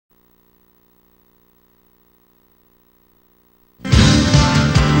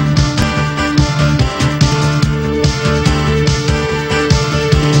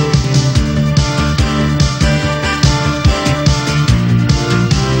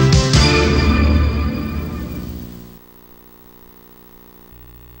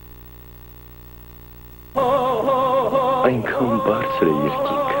բարձր է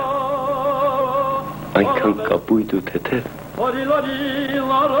երկինքը, այնքան կապույտ ու թեթև,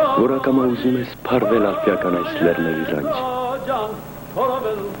 որ ակամա ուզում ես փարվել ալպիական այս լեռների լանջը,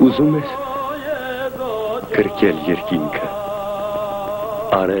 ուզում ես կրկել երկինքը,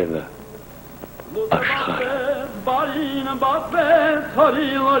 արևը, աշխարհը։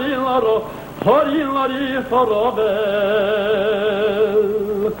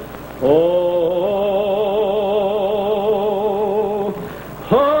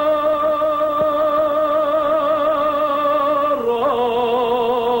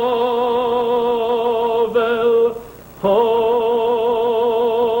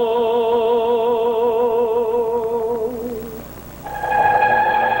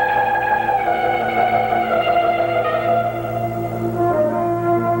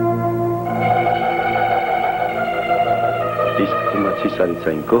 Սարից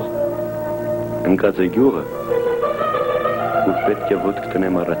այն կողմ, ընկած է գյուղը, ուր պետք է ոտք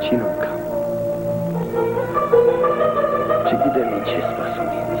տնեմ առաջին անգամ։ Չգիտեմ ինչ է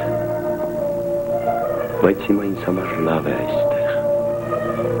սպասում ինձ, բայց հիմա ինձ համար լավ է այստեղ,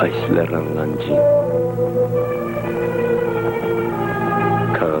 այս լեռան լանջին։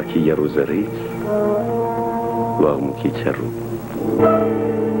 Քաղաքի եռուզեռից, վաղմուկից հեռու։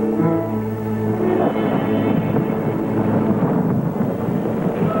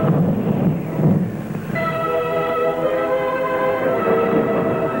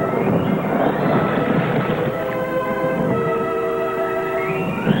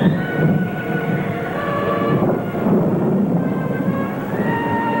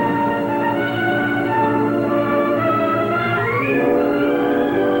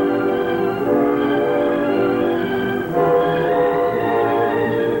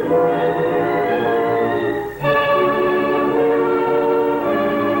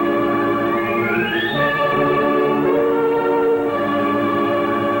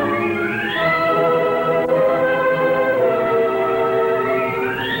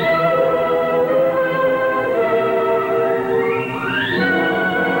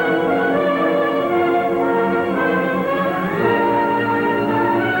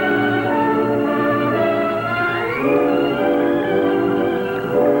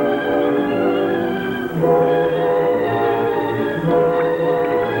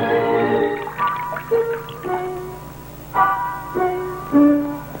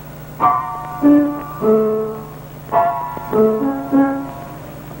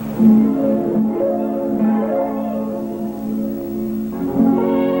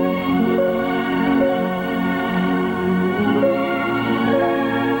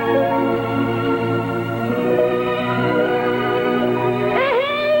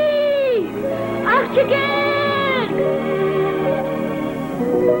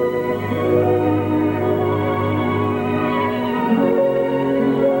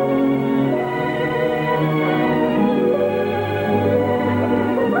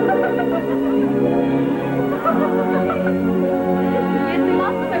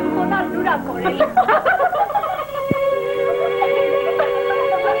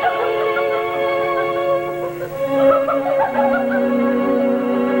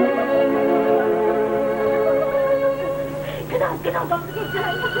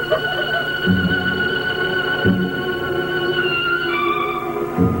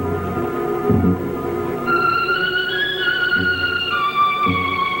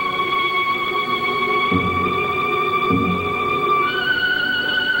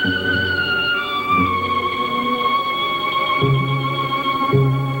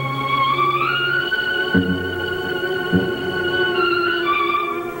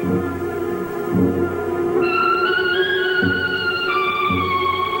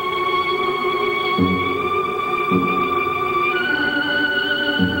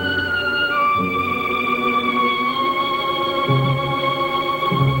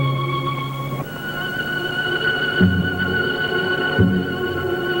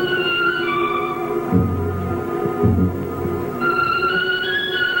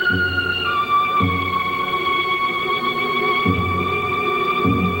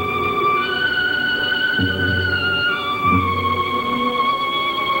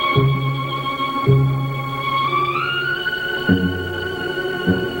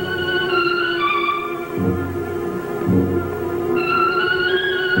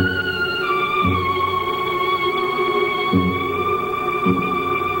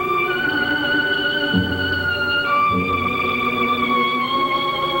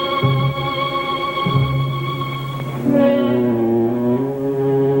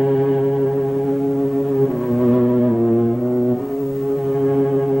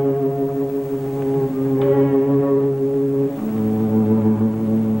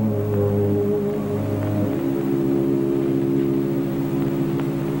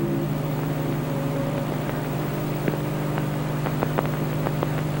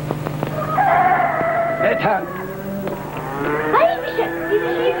 Senzetem. Ay, bir şey.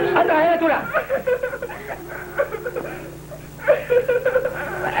 Allah'a dur.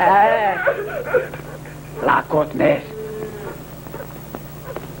 Lakotnes.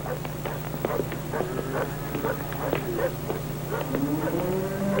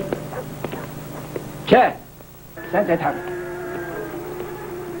 Ke? Senzetem.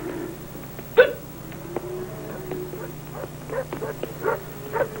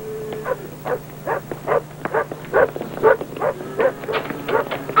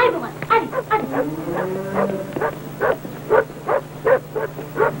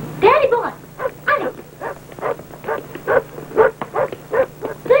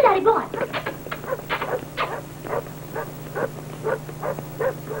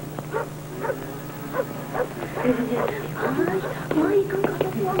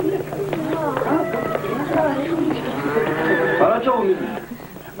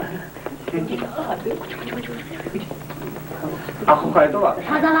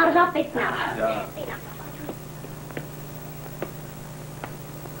 Hazalar rap etme.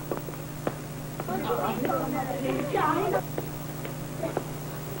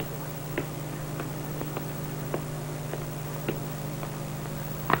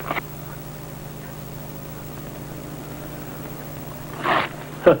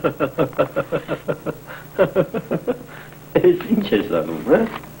 Ես ինչ ես անում, հա?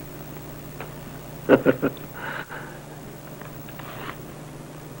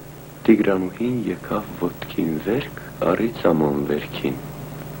 Տիգրանուհին եկավ ոտքին վերք, առից աման վերքին։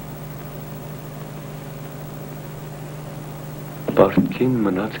 Պարտքին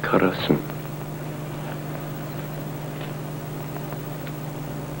մնաց 40։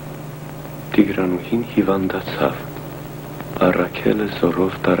 Տիգրանուհին հիվանդացավ, առաքելը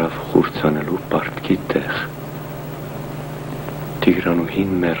զորով տարավ խուրցանելու պարտքի տեղ։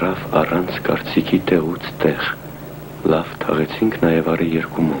 Տիգրանուհին մեռավ առանց կարծիքի տեղուց տեղ, լավ թաղեցինք նաև արի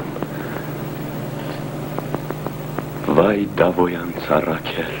երկումում։ Վայ դավոյանց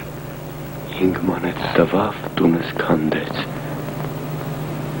առաքել, 5 մանետ տվավ, տունս քանդեց։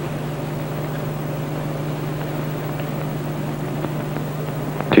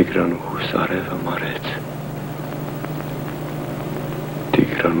 Տիգրանուհուս արևը մարեց,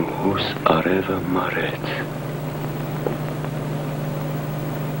 Տիգրանուհուս արևը մարեց։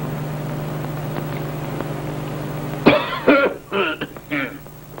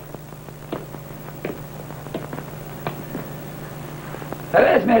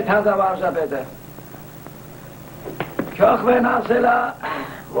 Հրես մեր թազավարժապետը, քյոխվեն ասել է,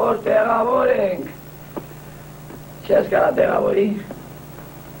 որ տեղավոր ենք, չես կարա տեղավորի։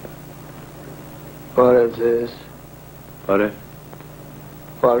 Բարև ձեզ։ Բարև։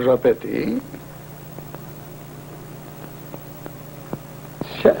 Վարժապետի։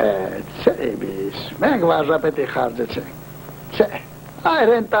 Չէ, իմիս, մենք վարժապետի խարձեցենք։ Չէ,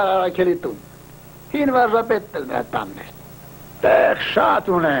 այրեն տարարակելի տուն, հին վարժապետն էլ նրա տանն էր։ Տեղ շատ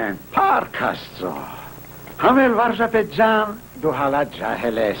ունեն, պարկ աստծո, համել վարժապետ ջան, դու հալա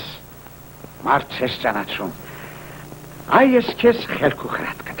ջահել ես, մարդ չես ճանաչում, այ ես քեզ խելք ու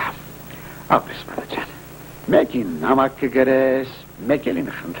խրատ կտամ, ապրես մանա ջան, մեկին նամակ կգրես, մեկելին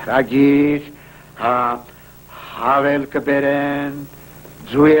խնդրագիր, հավել կբերեն,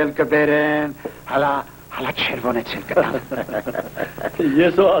 ձույել կբերեն, հալա չերվոնեցել կտամ։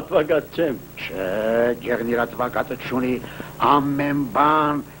 Ես ու ատվակատ չեմ։ Չէ, գեղնիր ատվակատը չունի, ամեն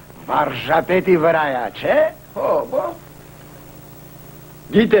բան վարժապետի վրայա, չէ? Հո,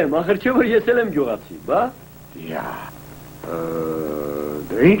 Գիտեմ, ախր չէ որ ես էլ եմ գյուղացի, բա? Յա,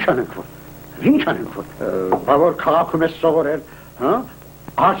 ինչ անենք որ, բա որ քաղաքում ես սովորել,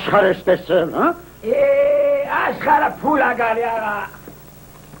 աշխարհ ես տեսել, աշխարհը փուլ ա գալի աղա։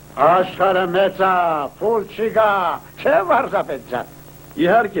 Աշխարհը մեծ ա, փուլ չի գա, չէ վարժապետ ջան։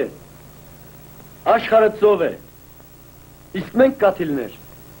 Իհարկե, աշխարհը ծով է, իսկ մենք կաթիլներ։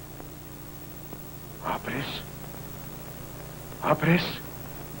 Ապրես,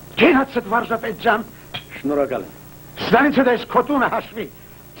 գենացդ վարժապետ ջան։ Շնորհակալ եմ։ Սրանից հետո ես քո տունը հաշվի,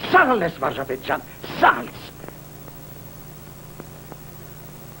 սաղլ ես վարժապետ ջան, սաղլ ես։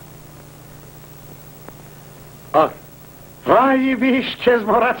 Ար, Վայ վիշ չեզ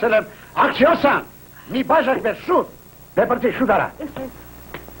մորացել եմ, աղջիոսան, մի բաժակ բեր շուտ, դեպրտի շուտ արա։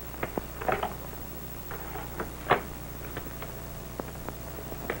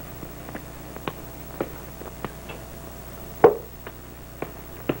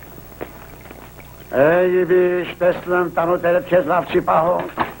 Էի վիշ, տեսնում տանուտերդ քեզ լավ չի պահում,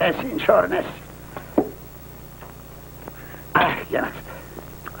 ես ինչ օրն ես։ Գենաց։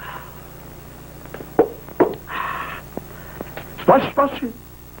 Սպասի,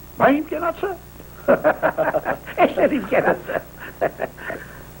 բա իմ կենացը։ Eşler imkanası.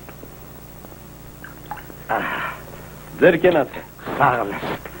 Ձեր կենացը։ Sağ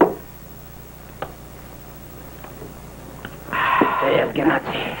olasın. Ձեր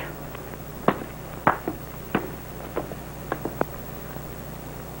գնացի։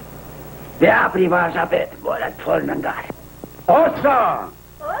 Դե ապրի վարժապետ, որը թորն ընկար։ Osan!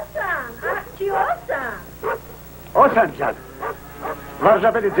 Osan, աղջի Osan։ Osan can.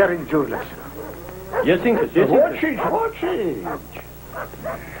 Varjapeli derin cürlesin. Ես ինքս, ես ինքս։ Ոչինչ, ոչինչ.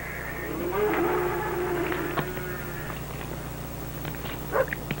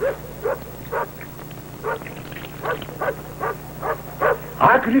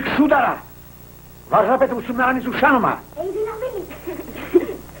 Ակրիկ շուտարա։ Վարժապետը ուսումնարանից ուշանում է։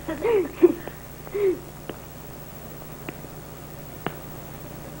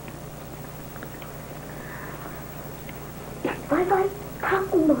 Vay vay,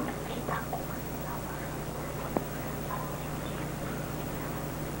 kalkma.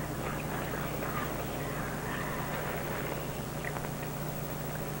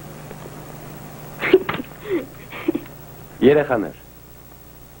 Երեխաներ։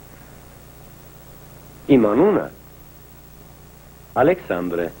 Իմ անունը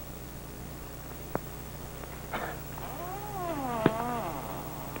Ալեքսանդր է։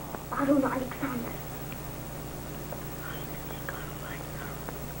 Արուն Ալեքսանդր։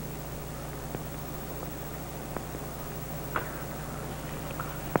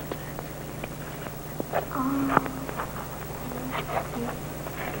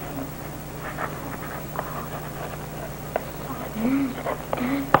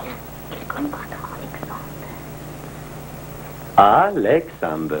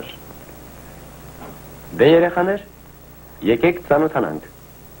 Ալեքսանդր։ Դե երեխաներ, եկեք ծանոթանանք։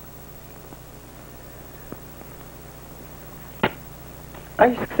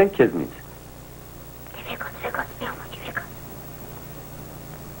 Այս սկսենք քեզնից։ Եկած, մի ամաչ եկած։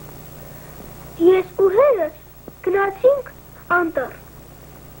 Ես ու հերս գնացինք անտառ։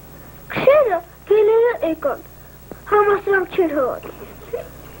 Քշերը գելերը եկան, համասրանք չեր հավատում։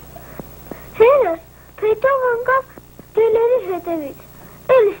 Հերս փետով անկավ գելերի հետևից,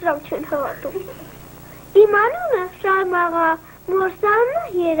 էլի սրանք չեն հավատում։ Իմ անունը Շարմաղա, մորսանունը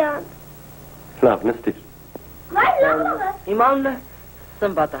Երան։ Լավ, նստիր։ Վայ լավը։ Իմ անունը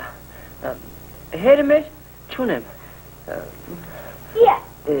Սմբատա։ Հերը մեր չունեմ։ Իե։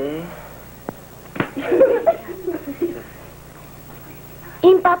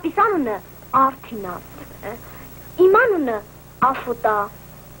 Իմ պապիս անունը Արթինա, իմ անունը Աֆուտա,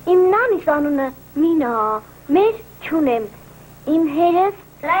 իմ նանիս անունը Մինա, մեր չունեմ, իմ հերս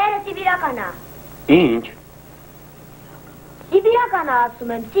Սրայերը Սիբիրականա։ Ինչ։ Սիբիրականա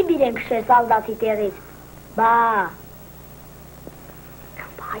ասում եմ, Սիբիր են քշել սալդատի տեղից, բա։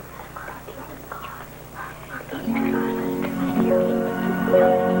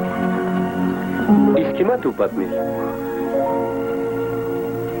 Իսկ հիմա դու պատմիր։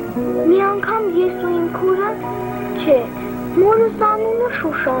 Մի անգամ ես ու իմ քուրը, չէ, մորս անունը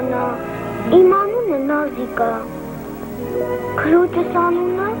Շուշանա, իմ անունը Նազիկա, քրոջս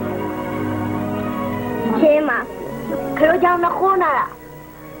անունը Չեմա, քրոջ անունը Խոնարա։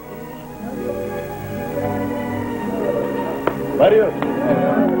 Բարյոց։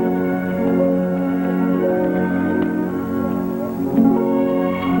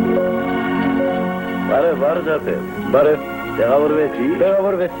 Բարև, վարժապետ, բարև, տեղավորվեցի։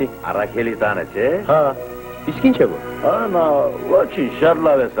 Տեղավորվեցի։ Առաքելի տանը չէ։ Հա, իսկ ինչ է որ։ Անա, ոչինչ, շատ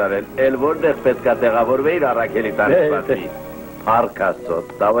լավ ես արել, էլ որտեղ պետքա տեղավորվեիր առաքելի տանը պատի։ Փառք Աստծո,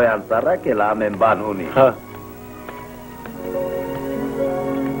 Տավոյան ծառակ էլ ամեն բան ունի։ Հա։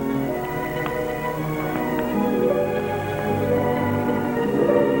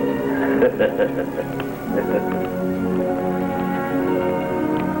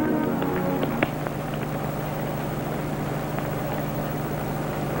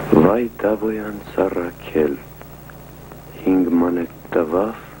 Վայ Տավոյան ծառակել, 5 մանետ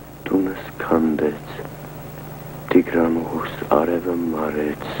տվավ, տունս քանդեց, Տիգրանուհուս արևը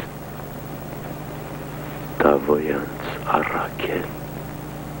մարեց, Տավոյանց առաքել։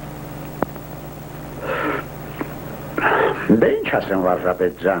 Դե ինչ ասեմ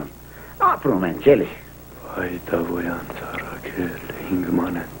վարժապետ ջան, ապրում ենք էլի։ Վայ Տավոյանց առաքել, 5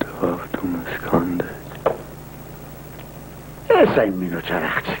 մանետ տվավ, տունս քանդեց։ Ես այն մինուց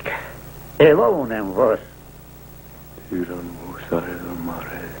արաղցիկ, էլով ունեմ, որ Տիգրանուհուս արևը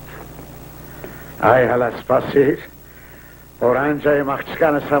մարեց։ Այ հալա սպասիր, օրանջայում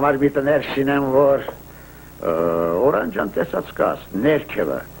աղջկանս համար մի տներ շինեմ, որ օրանջան տեսած կաս,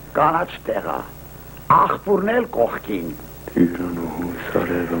 ներքևը, կանաչ տեղա, աղբուրն էլ կողքին։ Տիգրանուհուս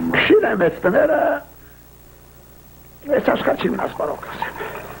Շիրեմ էստները, ես աշխաչին ասպարոք ասեմ։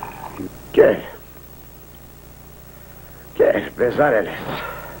 Կեր, բեզարել ես։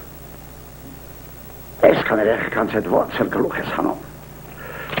 Ես կաներեղ կանց էդ ոնց էլ գլուխ ես հանում։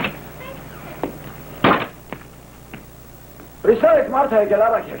 Պրիսարեք մարդ է եկել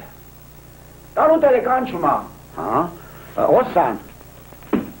առակել։ Տանուտեր է կանչումա։ Հա, ոսան։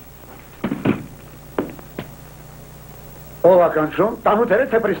 Ով ականչում, տանուտեր է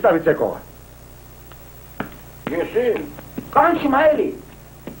թե պրիստավից եկողը։ Եսին, կանչում այելի։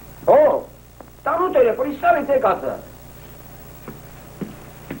 Ով, տանուտեր է պրիստավից եկածը։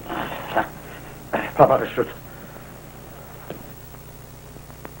 Պապարը շուտ։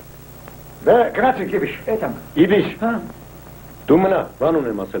 Դե, գնացինք իբիշ։ Էտանք։ Իբիշ։ Դու մնա, բան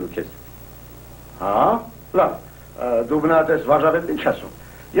ունեմ ասելու քեզ։ Հա, լավ, դու մնադ ես վարժավետ ինչ ասում։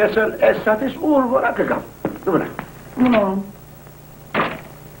 Ես էլ ես սատիս ուր որա կգամ, դու մնա։ Մնամ։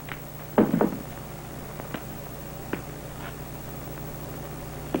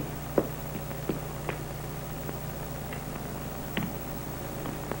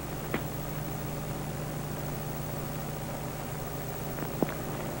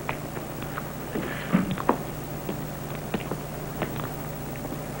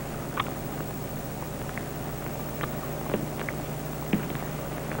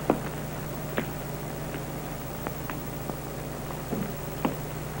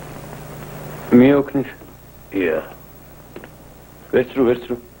 Մի օգնիր։ Իա։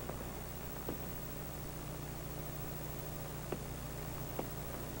 Վերցրու։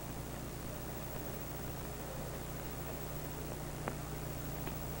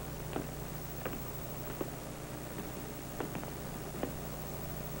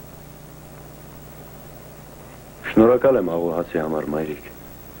 Շնորհակալ եմ աղոհացի համար, մայրիկ։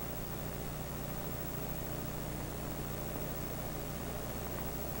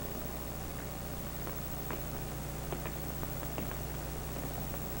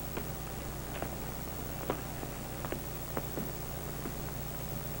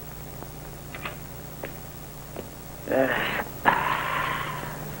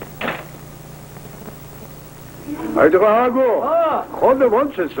 Այդ ղահագո, խոդը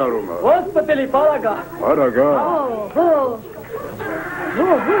ոնց է սարումը։ Ոնց պտելի, պարագա։ Պարագա։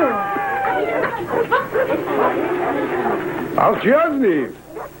 Աղջիազնիվ,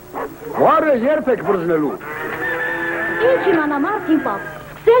 վարը երբ եք բրզնելու։ Ինչ իմանամ արդին պապ,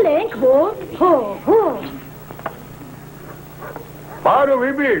 սկսել ենք, հո։ Բարով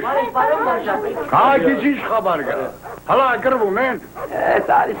իբիշ։ Կաղաքի ճիշ խաբար գա։ Հալա կրվում են։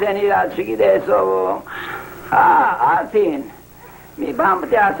 Տալիս են իրար չգիտես ով։ Հա, արդին, մի բան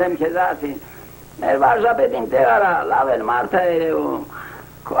պտի ասեմ քեզ արդին, մեր վարժապետին տեղարա, լավ էլ մարդ է երևում,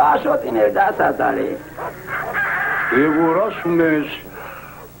 քո աշոտին էր դասա տալի։ Եվ որ ասում ես,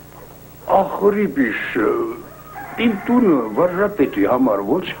 ախորի բիշ, իմ տունը վարժապետի համար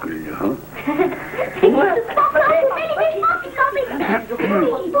ոնց կլինի, հա?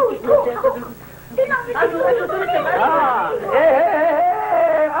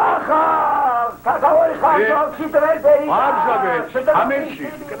 Ախա, կակավորի խանջալ չիտրել բերի։ Վարժապետ, ամենշի։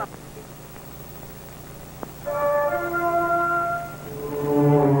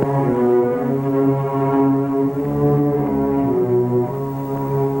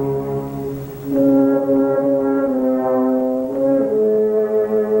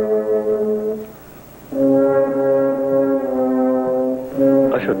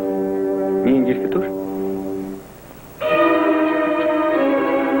 Աշոտ, մի ինգիր կտուր։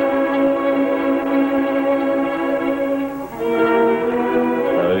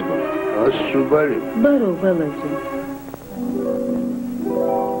 Բարով, բալաջին։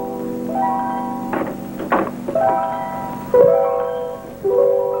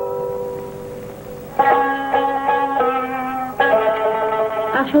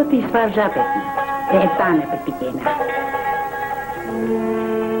 Աշոտիս վարժապետն, դե տանը պտի կենա։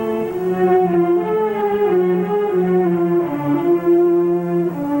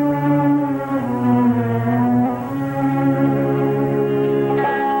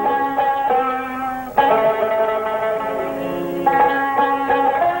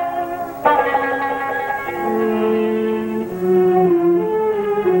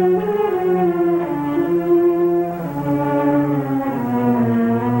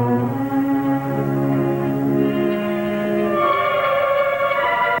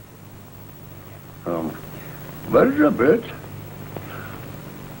 Վարժապետ,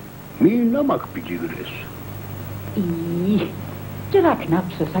 մի նամակ պիտի գրես։ Ջրակն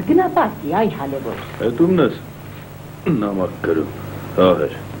ապսոսա, գնապատի, այ հալևոր։ Էդ ումն ես նամակ գրում,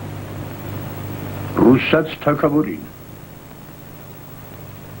 ահեր։ Ռուսաց թագավորին։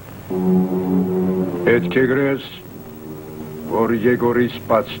 Պետք է գրես, որ Եգորից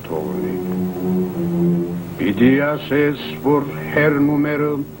բաց թողնի։ Պիտի ասես, որ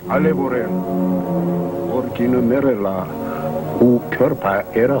հերնումերը ալևորեն, որ կինը մերելա ու քրպա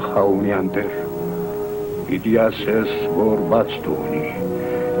երախա ունի անտեր։ Պիտի ասես, որ բաց թողնի,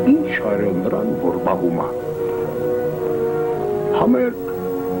 ինչ արել նրան, որ բաղում է։ Համեր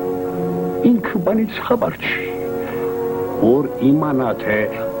ինքը բանից խաբար չի, որ իմանա, թե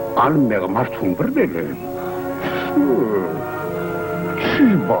անմեղ մարդուն բրդել են, չի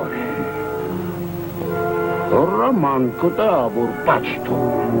բարի, ռաման կտա, որ բաց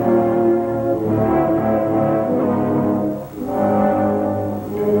թող։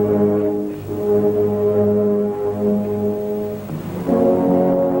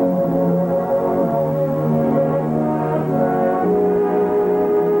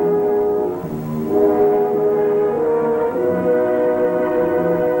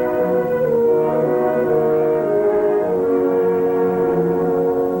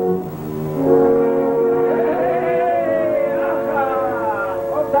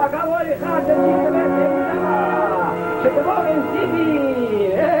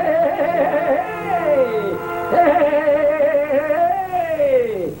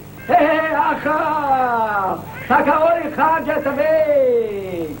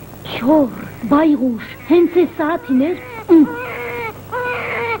 Բայղուշ, հենց է սաթին էր,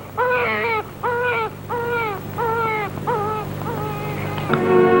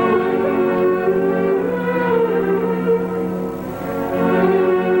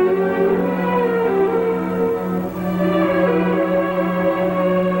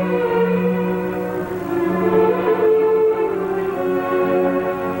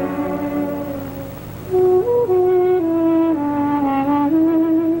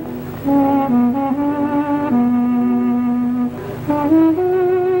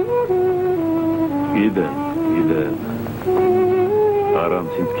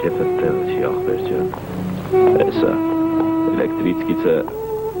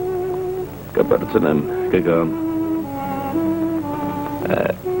 Կգամ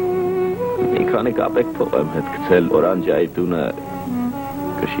մի քանի կապեք փող եմ հետ գցել օրանջայի տունը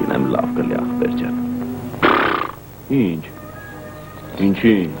կշինեմ լավ կլի ախպեր ջան ինչ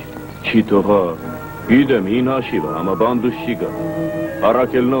չի թողա գիտեմ հին հաշիվը համա բանդուս չի գա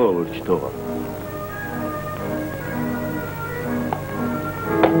առակելնով որ չթողա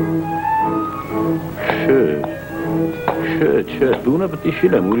չէ տունը պտի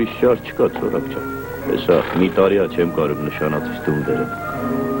շինեմ ուրիշ շար չկա ծորակ ջան Հեսա մի տարիա չեմ կարում նշանացից տուն դերեմ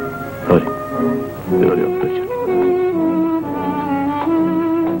Հարի, դրարի ախպեր ջան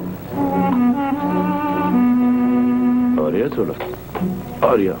Հարի է ծոլա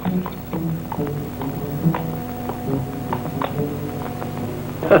Հարի ախպեր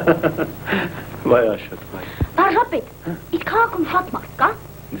Վայ աշատ, վայ Վարժապետ, իտ քաղաքում շատ մարդ կա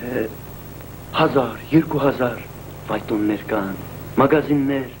 1000, 2000 Վայտոններ կան,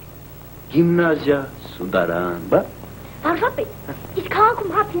 մագազիններ, գիմնազիա, սուդարան, բա? Վարժապետ, իտ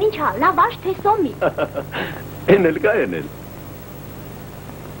քաղաքում հացն ինչ հա, լավաշ թե սոմի Էնել կա էնել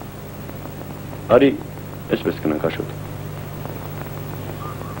Հարի, էսպես կնանք աշոտ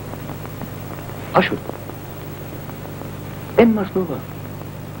Աշոտ Են մարտնովա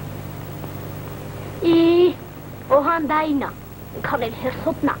Օհանդայինա, քանել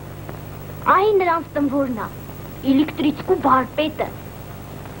հերսոտնա Այն նրանց տնվորնա Էլեկտրիցկու բարպետը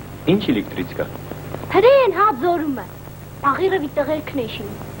Ինչ էլեկտրիցկա? Հրեն հատ զորումը Աղիրովի տղերքն է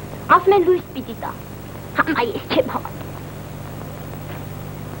շինում Ասմ են լույս պիտի տա Համա ես չեմ հավատ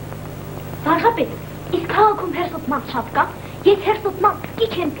Վարժապետ, իսկ քաղաքում հերսոտման շատ կա Ես հերսոտման կի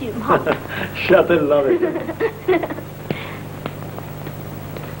չեմ տիրում հա Շատ էլ լավ է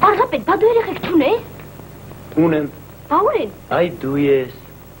Վարժապետ, բա դու երեխեք չունես? Ունեմ Բա ուր են? Այ դու ես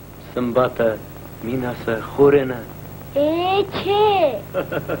Սմբատը Մինասը, խորենը չէ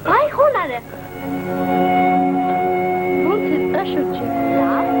Այ խոնարը Ոնց է տաշոտ չէ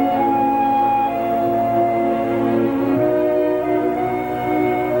Լավ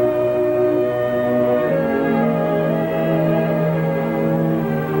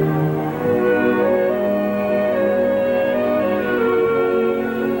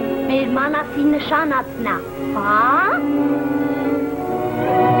Մեր մանասի նշանացնա Հա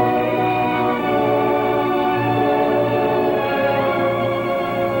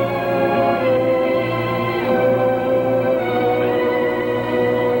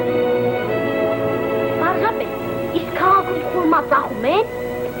Ծախում են?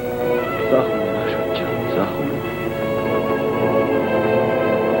 Ծախում են, աշոտ ջան, ծախում են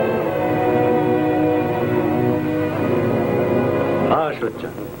Աշոտ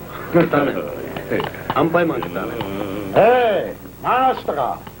ջան Անպայման կտանեմ։ Մանաս տղա,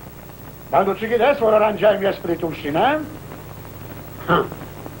 բան դու չգիտես, որ արանջայում ես պրիտում շինեմ?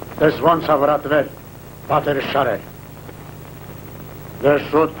 Ես ոնց ավրատվել, պատերը շարել։ Ես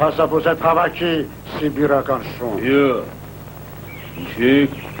շոտ պասապուս էտ հավաքի սիբիրական շուն։ Ինչի,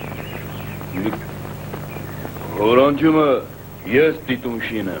 հորանջումը ես պրիտում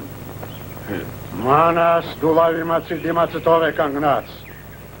շինեմ։ Մանաս դու լավ իմացիր դիմացը տով է կանգնած։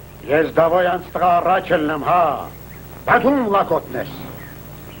 Ես դավոյանց տղա առաջ ելնեմ, հա, բատում լակոտն ես։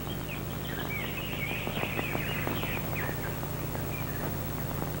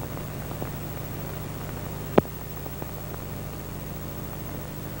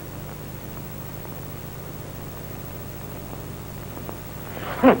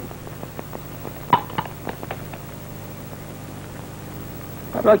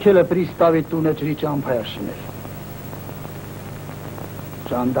 Ռաքելը պրիստավի տունը ջրի ճամփայա շինել։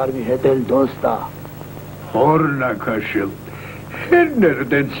 Ժանդարմի հետ էլ դոստա։ Հորնակաշել, հերներ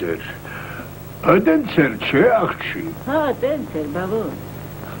դենցեր, դենցեր չէ աղջի։ Հա, դենցեր, բավոն։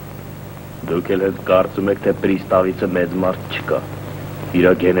 Դուք էլ հետ կարծում եք, թե պրիստավիցը մեծ մարդ չկա,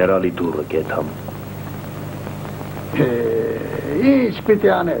 իրա գեներալի դուրը գետամ։ Ինչ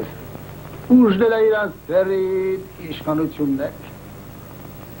պիտի անես, ուժնել է իրանց դերին իշխանությունն է։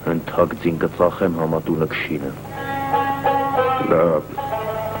 Հնթակ ձին կծախեմ համատունը կշինեմ։ Լավ,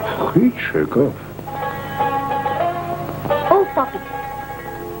 խիչ եկավ։ Ով պապի։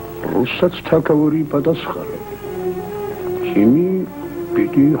 Ռուսաց թակավորի պատասխանը։ Հիմի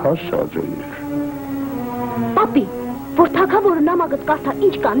պիտի հասած էիր։ Պապի, որ թակավորը նամակըտ կարդա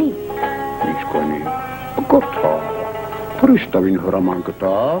ինչ կանի։ Ինչ կանի, կորթա, պրիստավին հրաման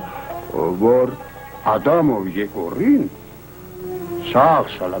կտա, որ Ադամով Եկորին Սաղ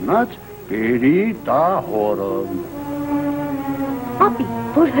սալամած բերի տա հորը։ Պապի,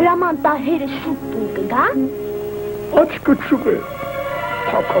 որ հրաման տա հերը շուտ տուն կգա։ Աչկը չուղ է,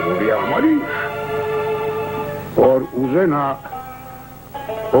 թակավորի ամարի, որ ուզենա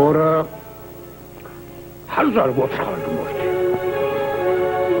հորը 1000 ոչխար գմորթի։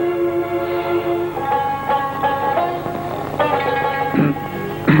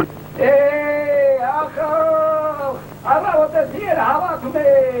 Հավաքում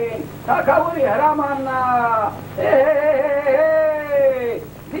են, թակավորի հրամաննա,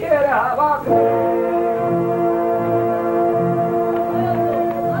 դիերը հավաքում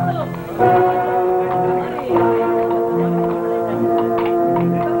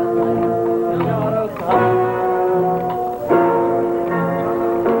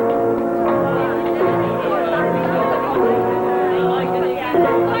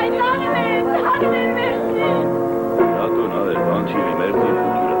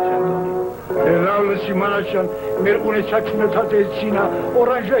Մանաշյան, մեր ունեցած ունեցած էցինա,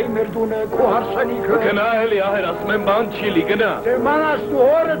 օրանժայի մեր դունը, քո հարսանիքը։ Գնա էլի ահեր, ասում եմ բան չի լի, գնա։ Դե մանաս դու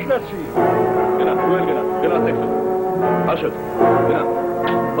հորդ լացի։ Գնա, դու էլ գնա տեքստը։ Հաշըտ, գնա,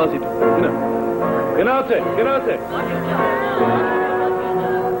 բազիտ, գնա։ Գնացեք։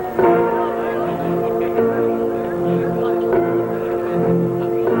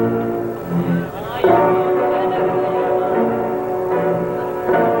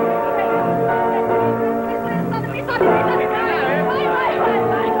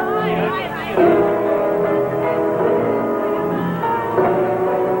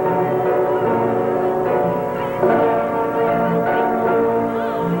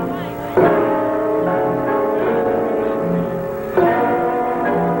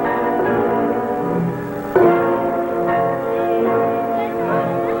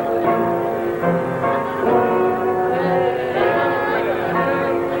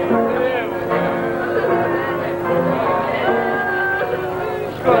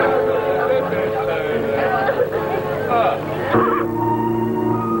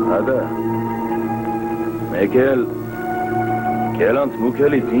 Կելանց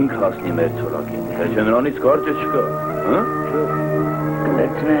մուքելից ինք հասնի մեր ծորակին, թե չնրանից կարճը չկա, հը?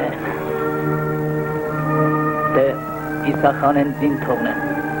 Կլեցնե, թե իսախանեն ձին թողնեն,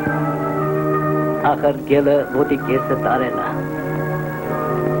 ախր գելը ոտի կեսը տարենա։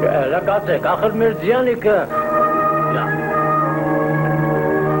 Լակացեք, ախր մեր ձյանիկը,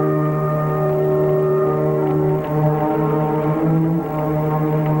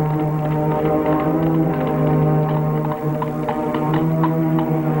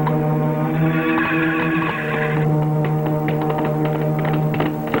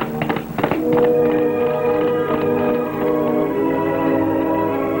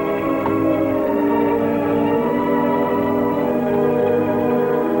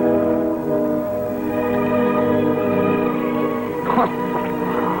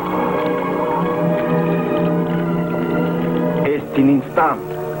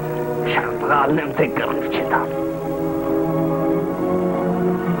 te grăv ce da.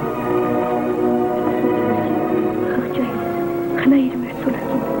 Xnayir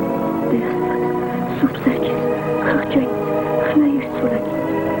mersulaki. Derasfat. Subsarkis. Xaqjayis. Xnayir sulaki.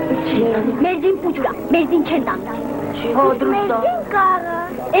 Merdin pucura. Merdin çendan. Hodrusto. Merdin kara.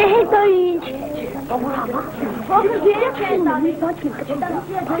 Toyinç.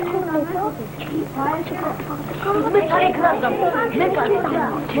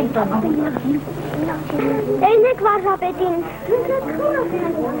 Eynek var Rabedin.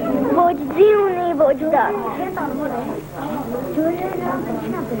 Vocziuni vocda.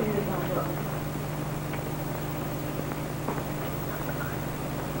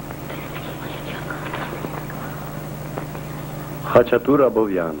 Խաչատուր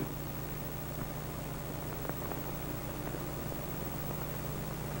Աբովյան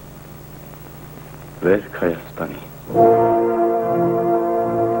Վերք Հայաստանի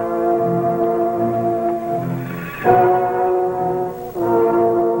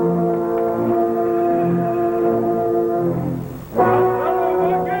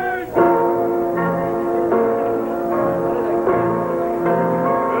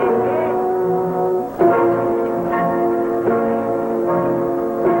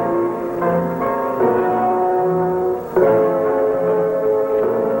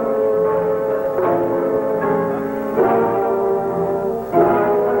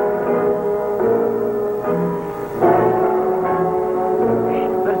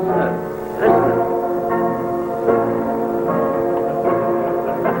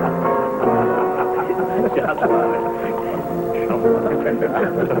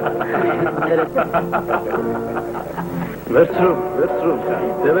Վերցրու,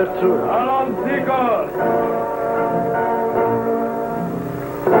 դե վերցրու Անանցիկոր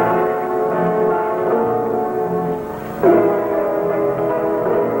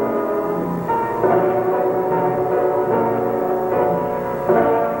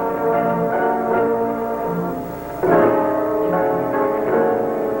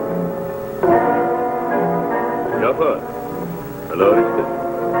Յապա, հլորից դե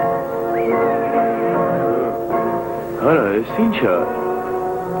Արա, ես ինչա,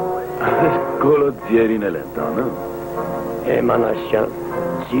 գոլոտ ձիերին էլ են տանում Եմանաշյան,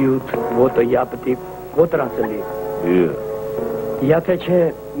 զիութ ոտը յապտի կոտրացելի Եթե չէ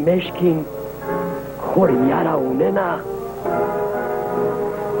մեշքին խոր յարա ունենա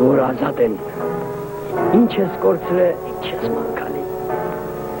որ ազատ են Ինչ ես կործրե, ինչ ես մանկալի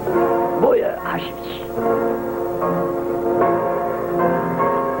Բոյը աշիչ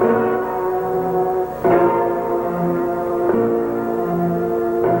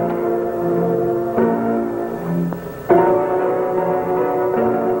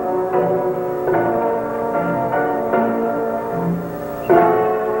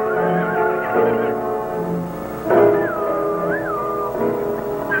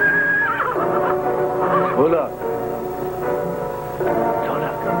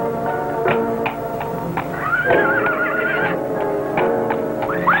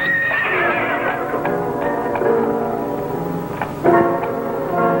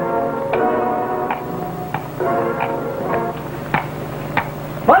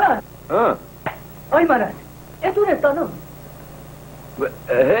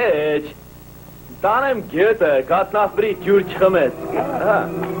Տանեմ գետը, կատնավրի ջուր չխմեց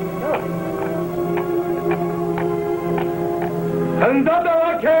Հնդա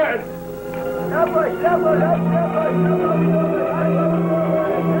դավակեր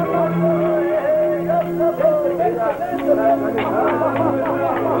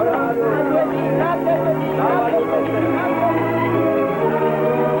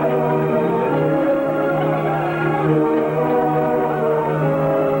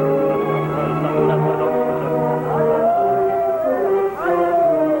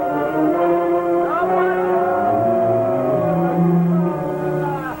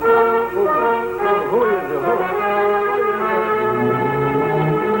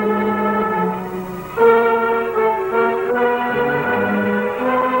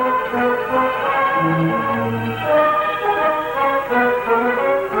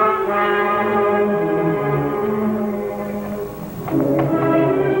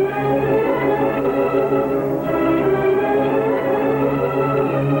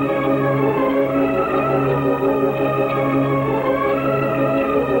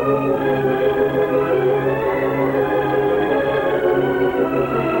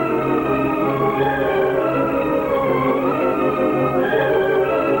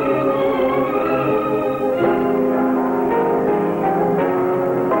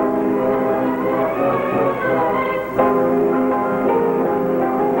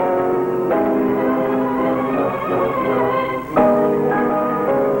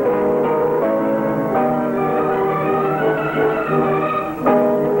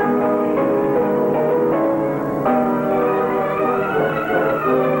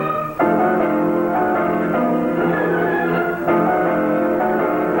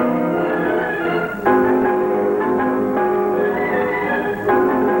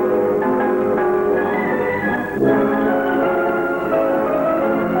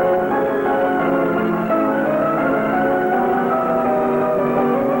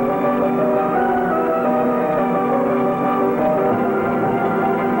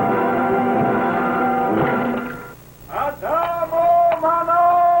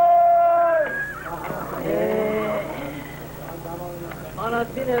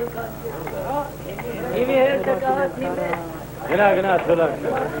Gına tolak.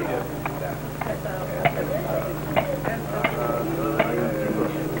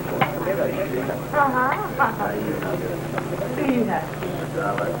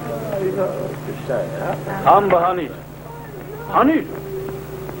 Ham bahani. Hani?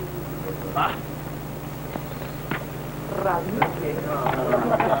 Ah.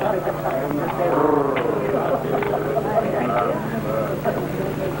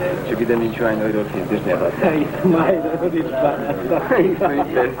 Ci vidim in čajno i roki iz neba. Majda, rodič pa.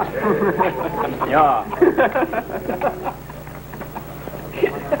 Ja.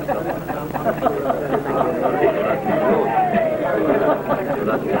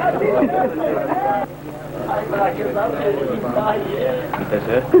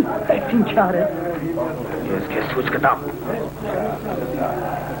 कैसे? Ettin çare. Kes kuch kadam.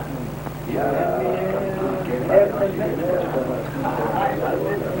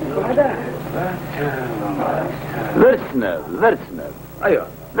 Versnev. Ayo,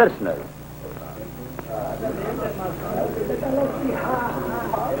 versnev.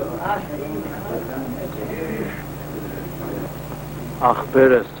 Ach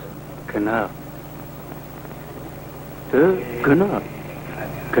Beres, gına. De gına.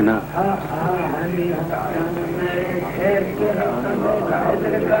 Gına.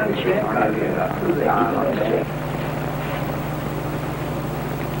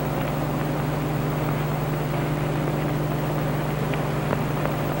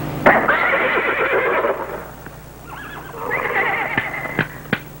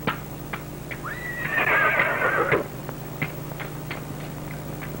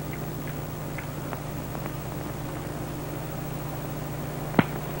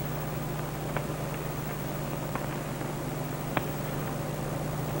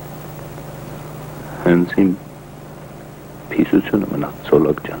 Հենց իմ փիսությունը մնաց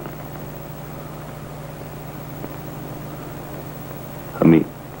Ցոլակ ջան։ Համի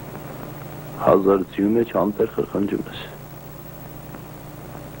 1000 ձյու մեջ անտեր խխնջում ես։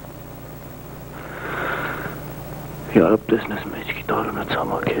 Яраб տեսնես մեջքի տարունը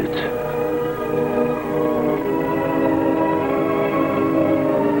ցամաքեց։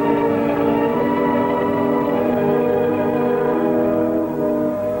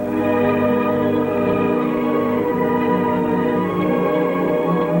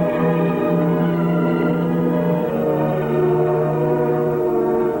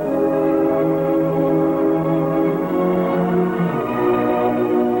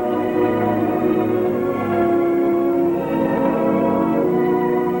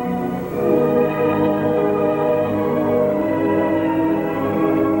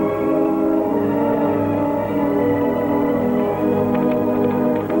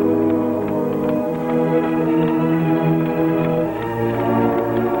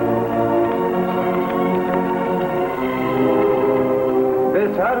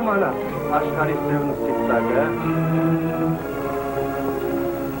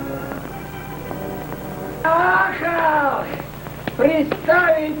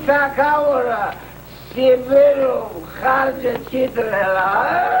 Представить кого-то себе харже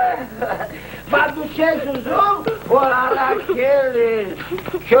читрела, по душе сузум, полара хели,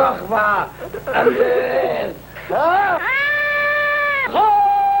 чохва, Андрес.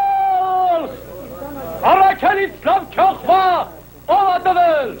 Хол! Arrakeliç lav çokma! Ova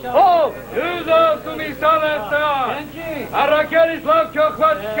dıvıl! Ov! Yüz olsun insan etsa! Arrakeliç lav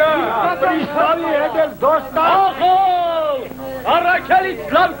çokma çıka! Pristavi hedef dostlar! Ahol!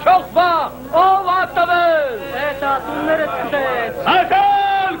 Arrakeliç lav çokma! Ova dıvıl! Eta, tunları çıkset!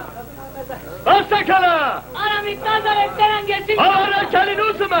 Akıl! Bastakala! Aramiktan da rekteren geçin! Arrakelin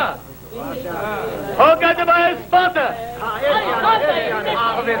uzma! Hokadı ba ispatı!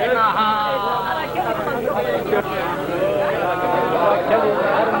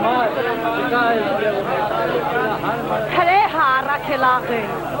 Hele hara kelakı!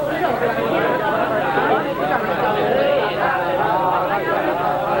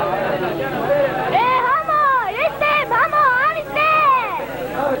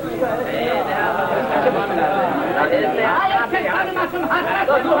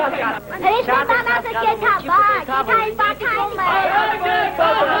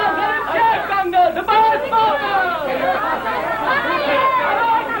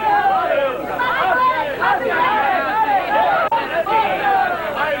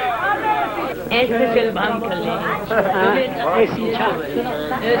 ऐसे चल भान कर ले ऐसी छाप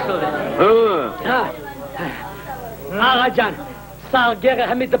ऐसो आगा जान सागर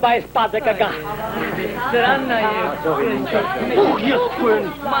हमें दबाए स्पाद का सराना ये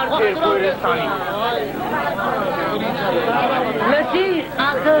मार के पूरे सानी नसीर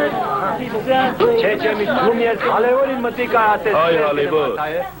Չեչեմի թում ես հալևորի մտիկա ատես։ Այ հալևոր,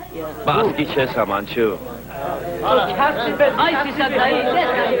 բասկի չես ամանչու։ Ay sisak dayı,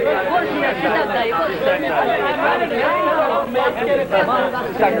 vor sisak dayı,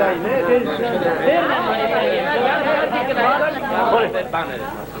 Sisak dayı ne?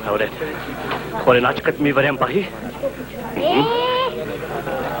 Oret. Oren açıkıt mi verem pahi?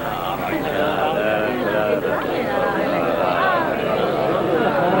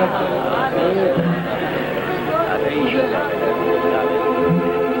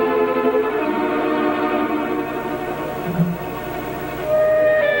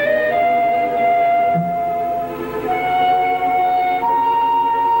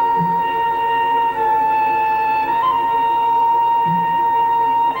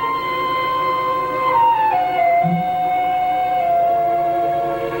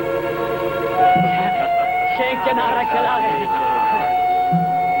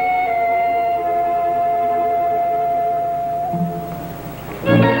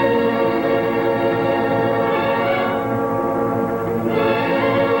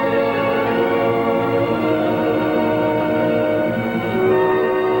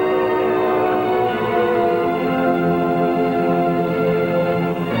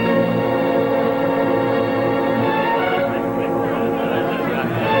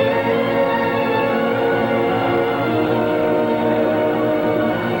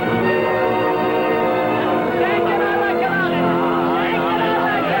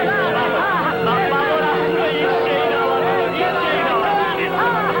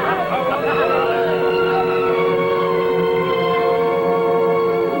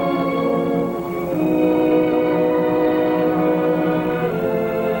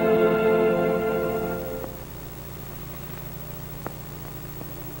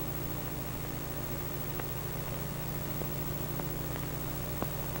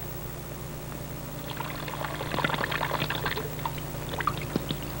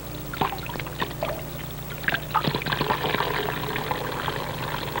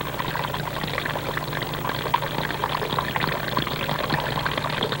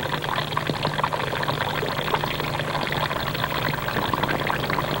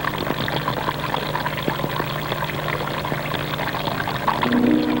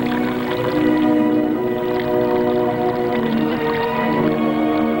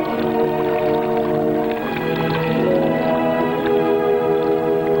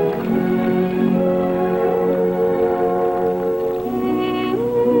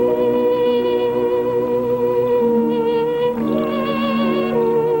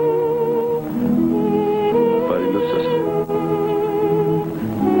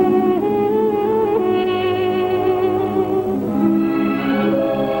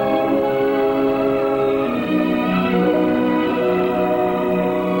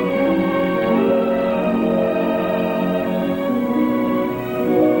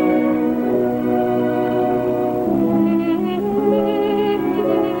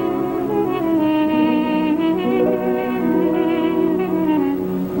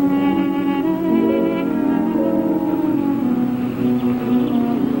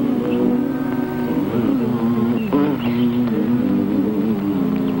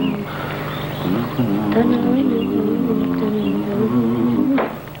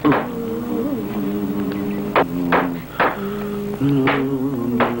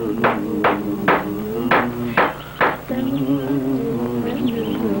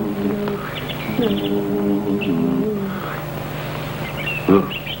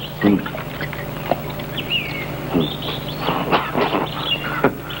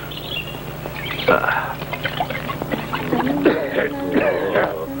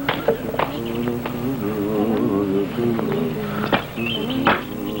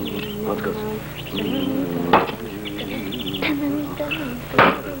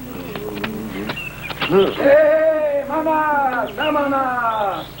 Hey, mama,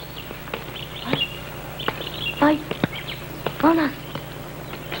 mama. Ay, mama,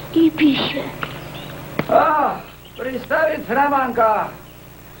 и пища. Представить Романка.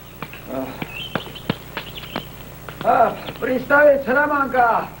 Представить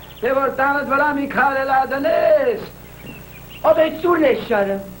Романка. Te vor tanët vëra Mikhale la dënes. O dhe qule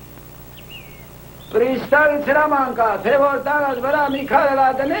shërë. Представить Романка. Te vor tanët vëra Mikhale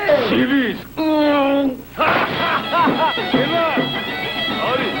la dënes. Sivis.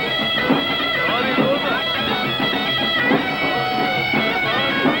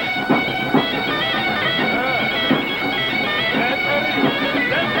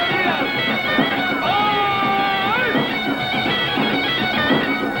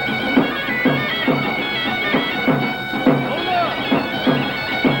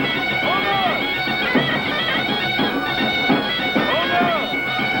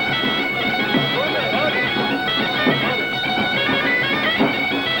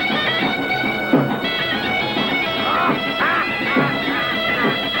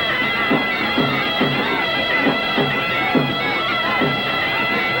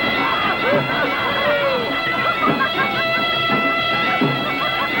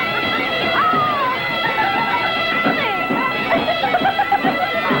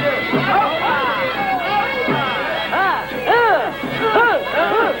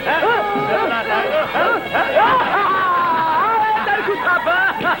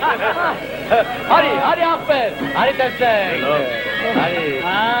 Արի, արի աղբեր, արի տեսեք։ Արի։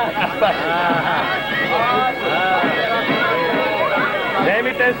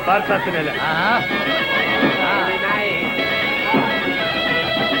 Դեմի տես բարձացնել է։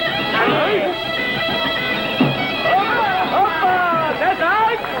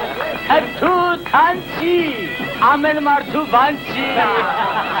 Դու թանցի, ամեն մարդու բանցի,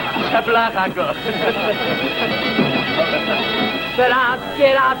 շպլախ ակո։ Սրանք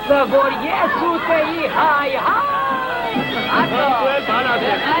կերածը, որ ես ուտեի հայ, ակո,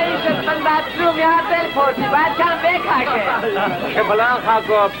 այժը պնդացրում յատել փորձի, բայց չան վեք հակել։ Շպլախ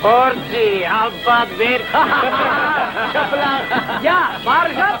ակո, փորձի, ամպատ վեր, շպլախ, յա,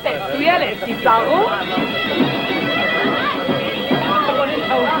 մարժատ ես, դու ել ես կիծաղու։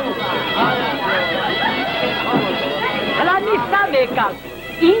 Հլա նիստա մեկալ,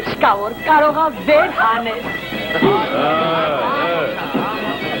 ինչ կա որ կարողա վեր հանես։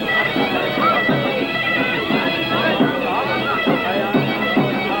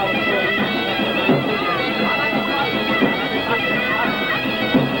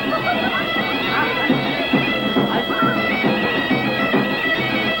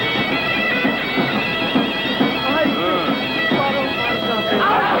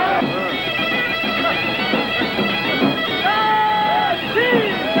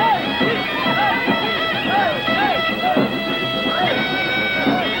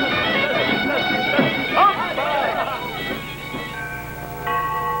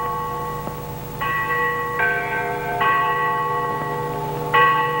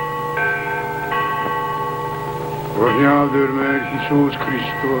 Օրհնյալ մեր Հիսուս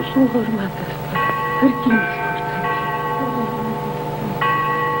Քրիստոս։ Ողորմած Աստված, հրկինս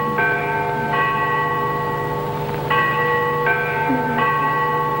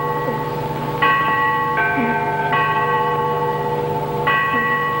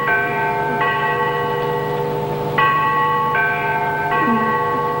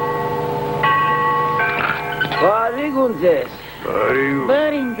Բարի գունձես։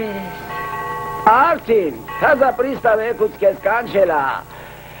 Բարին բերես։ Արդին, հազա պրիստավ եկուց կեզ կանչելա,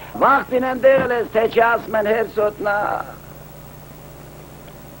 վաղտին են դեղել ես, թե չասմ են հերսոտնա։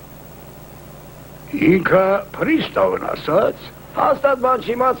 Ինքը պրիստավն ասաց։ Հաստատ բան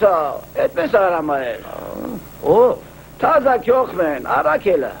չիմացա, էդպես արամա էր։ Ով, թազա կյոխմեն,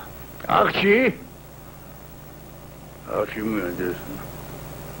 առակելը։ Աղջի։ Աղջի մունդես։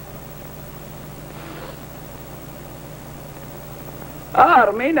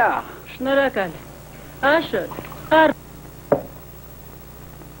 Արմինա։ Շնորհակալ։ Աշոտ,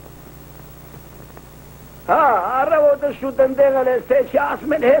 առավոտը շուտ են դեղել ես, թե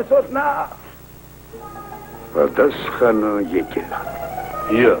չասմ են հերսոտնա։ Պատասխանը եկել։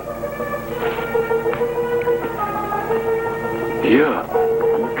 Յա։ Յա,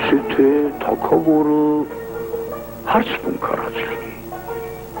 գուցե թագավորը հարցում կարած լինի։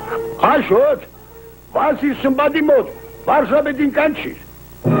 Աշոտ, վասի սմբադի մոտ, վարժապետին կանչիր։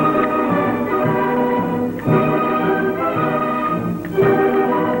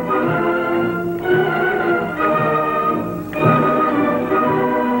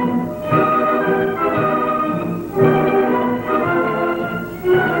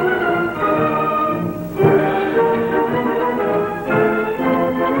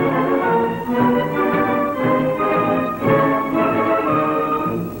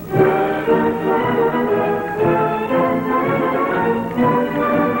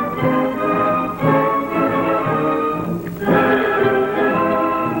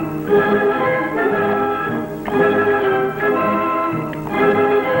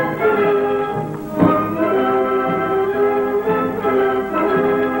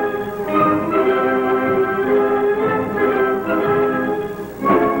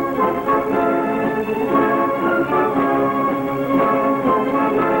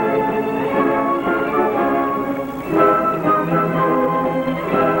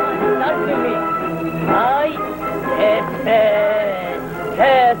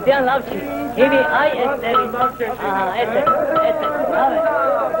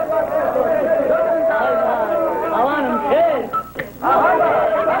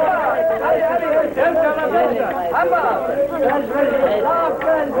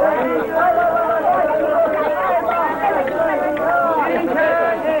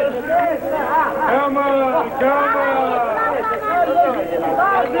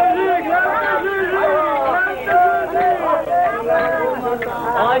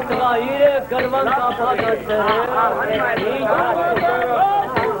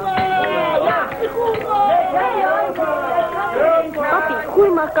 Papi,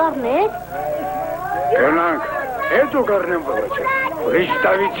 խույր մակարն է։ Գնանք, հետո կառնեմ վղաչը։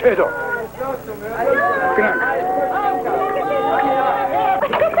 Պրիշտավից հետո։ Գնանք։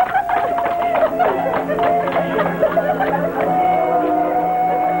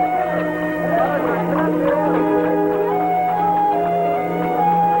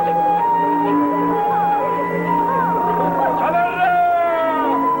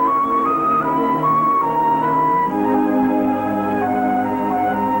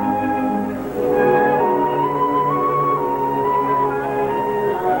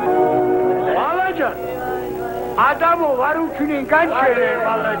 Adamı var uçunun kançere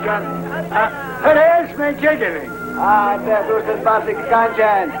Ballacan. Herez mence gelin. Te dursun basık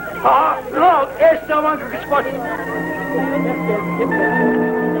kançen. No, es zaman kısmat.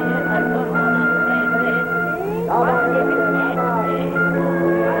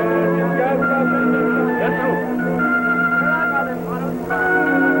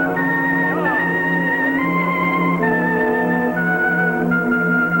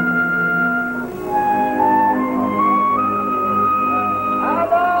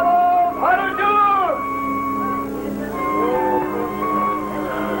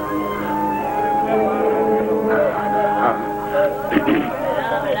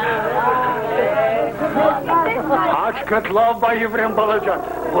 Katlav bayıvrem Ballacan.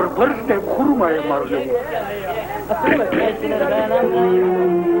 Vır de kurmayın marjım.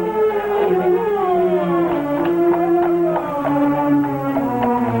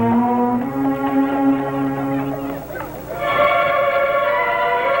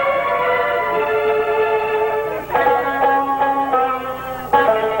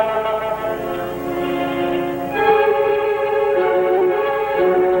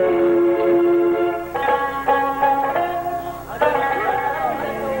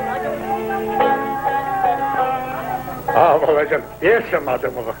 Ballacan, yersem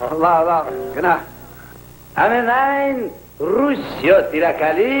adamı. Allah, günah. Ամենայն Ռուսիո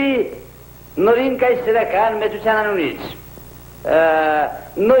տիրակալի նորին կայսրական մեծության անունից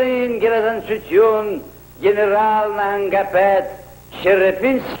նորին գերազանցություն գեներալ նահանգապետ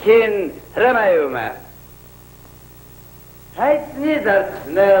Շերեպինսկին հրամայում է հայտնի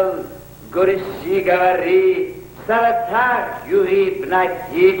դարձնել Գորիսի գավառի Սարաթակ յուղի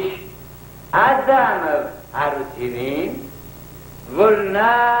բնակիչ Ադամով Արութինին որ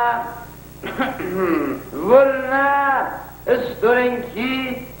նա ստորենքի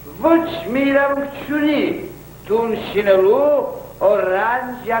ոչ մի իրավունք չունի տուն շինելու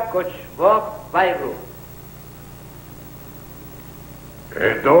օրանժյա կոչվող վայրում։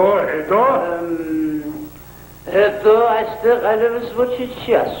 Հետո այստեղ այլևս ոչինչ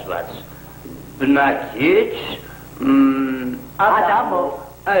չի ասված։ Բնակիչ Ադամով։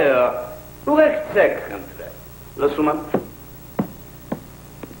 Այո, ուղեկցեք խնդրեմ։ Լսում եմ։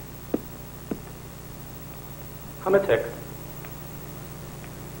 Համեցեք։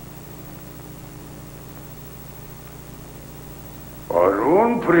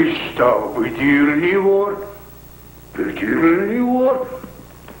 Արոն պրիշտավ, պիտիրնի որ։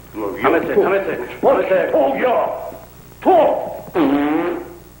 Համեցեք։ Թող յա, թող։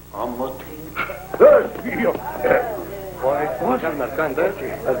 Ամոթին։ Յա։ Ո՞ր մարկան դարձի։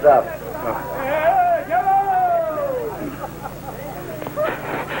 Ազավ։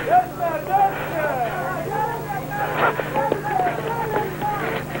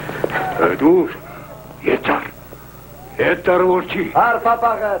 Դուր, Եթար որ չի։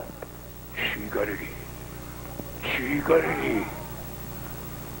 Հարպապաղըտ։ Չի կարելի։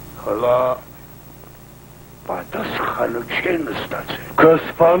 Հլա պատասխանը չեն ստացել։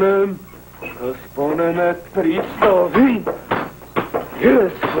 Կսպանեմ այդ պրիստավին։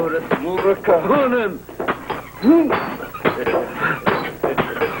 Ես որս մուրը կահանեմ։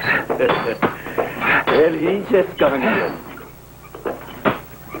 Էլ ինչ ես կանգնել։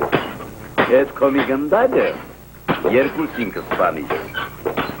 Այդ կոմի գնդալը երկուսին կսպանի։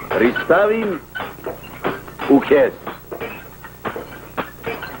 Պրիստավին ու քեզ։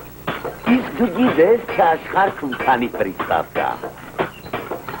 Իսկ դու գիտես, թե աշխարհում քանի պրիստավ կա։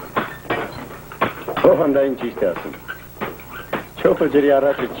 Հանդային ճիշտ է ասում։ Չոփը ջրի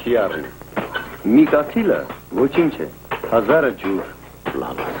առաջը չի առնի։ Մի կաթիլը ոչինչ է, 1000 ջուր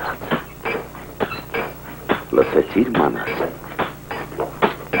լավ ասած։ Լսեցիր մանաս։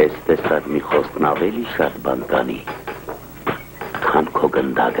 Ես տեսար մի խոսքն ավելի շատ բան կանի, քան քո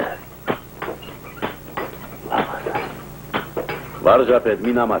գնդակը։ Լավ ասած։ Վարժապետ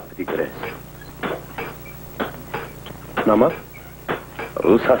մի նամակ պիտի գրես։ Նամակ։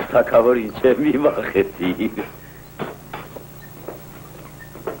 Ռուսաց թագավոր ինչ է մի վախեցի։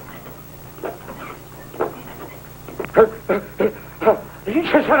 Ինչ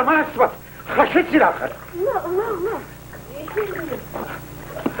ես արման աստված, խաշեցիր ախր։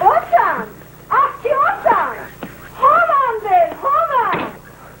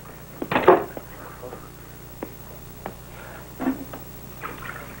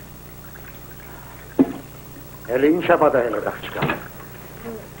 Էլ ինչ է պատահել այդ աղջկան։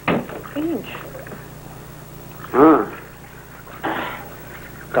 Ինչ։ Հա։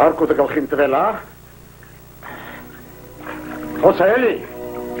 Կարկուտը գլխին տվել, հա։ Խոսա էլի։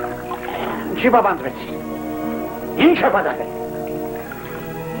 Ինչի բաբանդվեցի։ Ինչ է պատահել։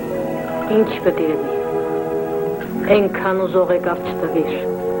 Ինչ պետք է լինի։ Այնքան ուզող եկավ չտվիր։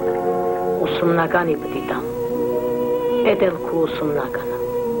 Ուսումնականի պետք է տամ։ Էդ էլ քո ուսումնականը։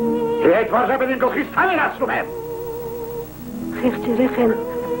 Դե այդ վարժապետին գլխից թաներ ասում եմ։ Խեղճ երեխեն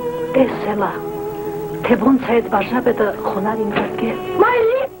տեսելա, թե ոնց է այդ վարժապետը խոնարհին գրկել։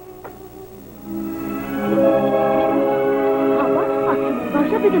 Մայրի։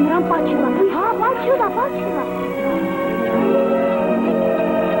 Վարժապետը նրան պատճառ է։ Հա, պատճառ է։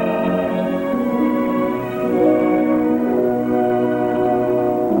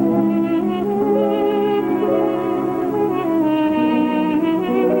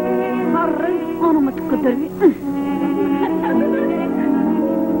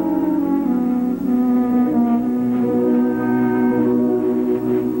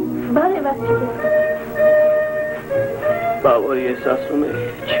 Բավոր ես ասում եմ,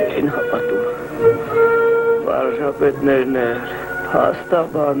 չեն հապատում, վարժապետներն էր,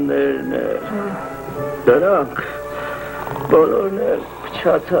 փաստաբաններն էր, դրանք բոլորն էլ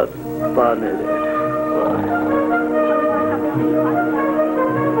փչացած բաներ էր։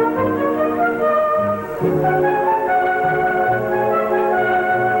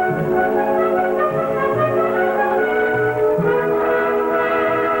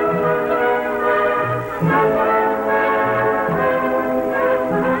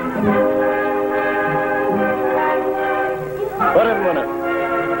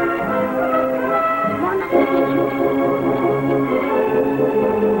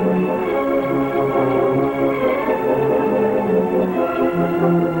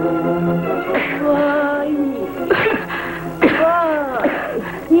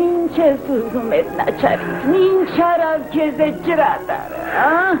 Ինչ արավ քեզ է ջրատարը,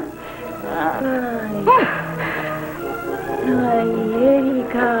 Այ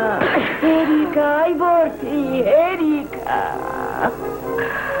Երիկա, այ որդի, Երիկա։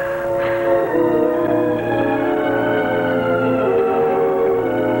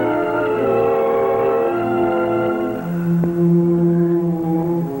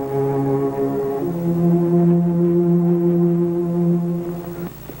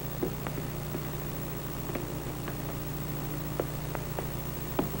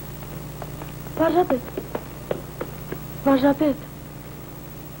 Վարժապետ։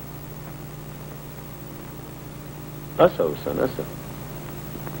 Ասա ուսան, ասա։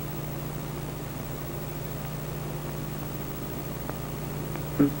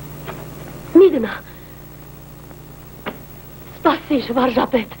 Մի գնա։ Սպասիր,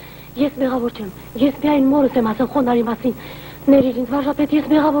 վարժապետ։ Ես մեղավոր չեմ։ Ես միայն մորս եմ ասել խոնարհի մասին։ Ներիր ինձ, վարժապետ,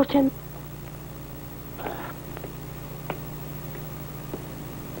 ես մեղավոր չեմ։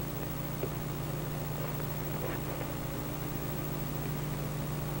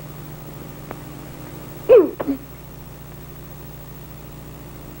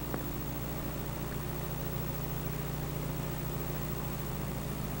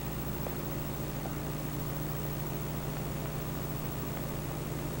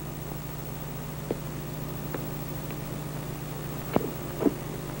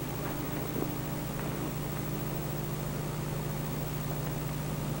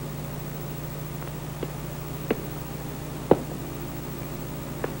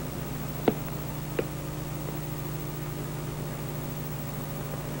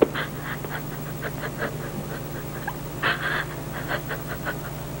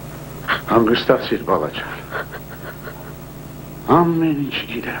 Հանգստացիր, բալաչար։ Ամեն ինչ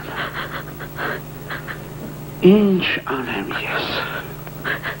գիտեմ։ Ինչ անեմ ես։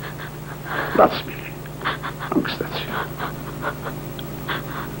 Բաց միլի, հանգստացիր։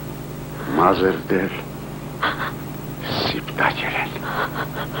 Մազեր դել, սիպտակեր են։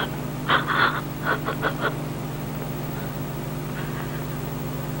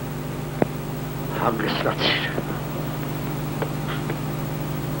 Հանգստացիր։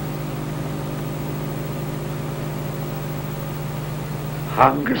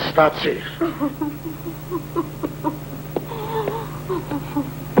 Հանգստացիր։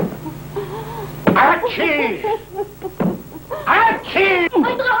 Աչիր։ Աչիր։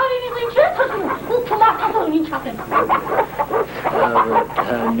 Այդ աղավին ինչ է թվում, ու թմարտազոն ինչ ասեմ։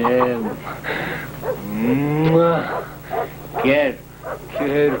 Սավտանեմ։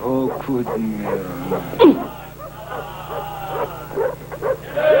 Կեր հոգուտ մերում։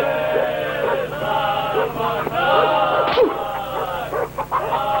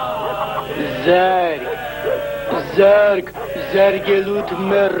 Zerg, zergelut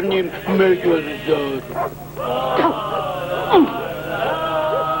mernim megözör.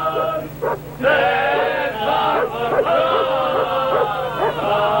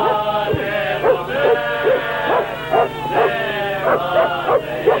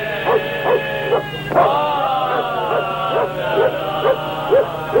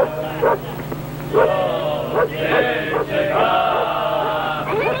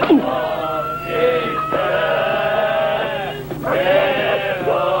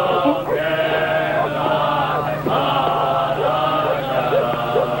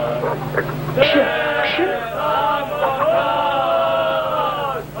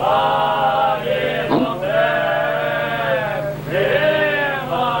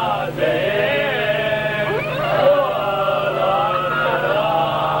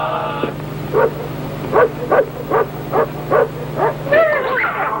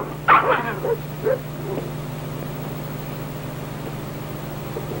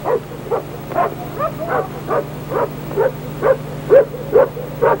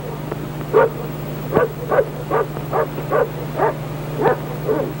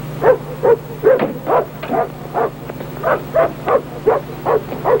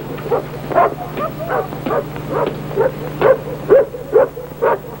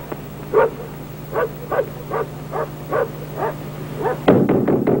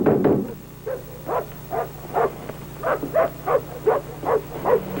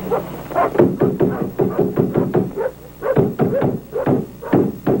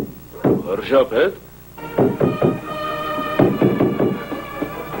 Վարժապետ։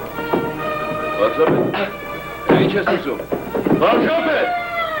 Վարժապետ։ Ինչ ես ուզում։ Վարժապետ։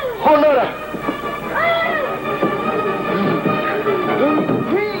 Խոնարհ։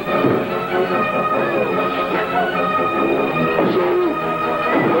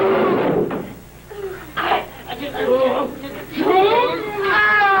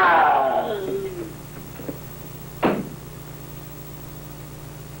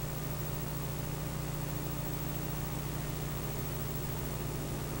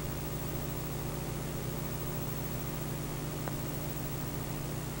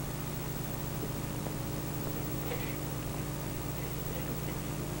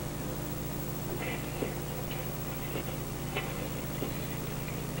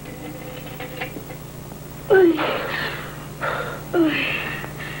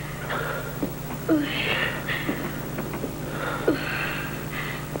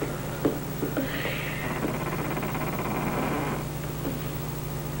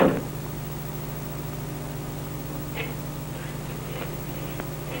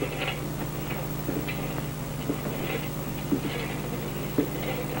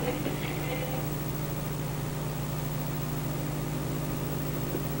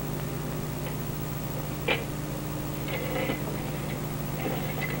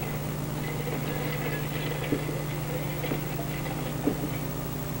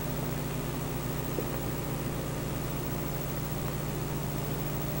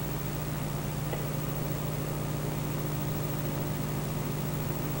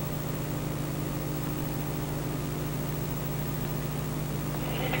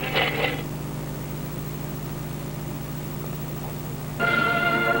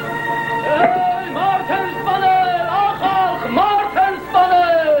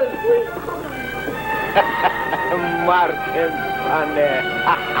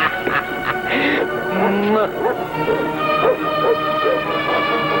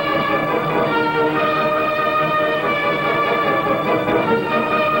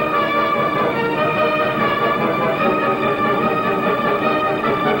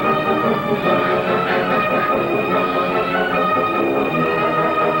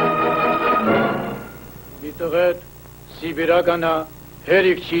 Սիբիրականա,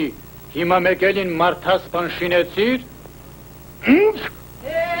 հերիք չի, հիմա մեկելին մարդասպան շինեցիր, ինչ?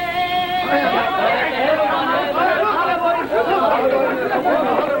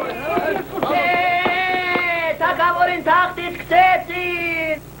 Թագավորին թախտից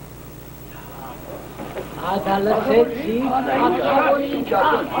կցեցին! Ադալսեցին, թագավորին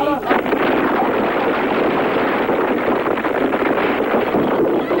թախտից.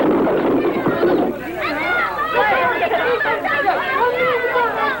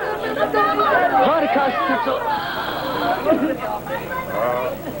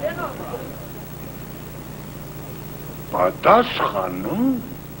 Պատասխանում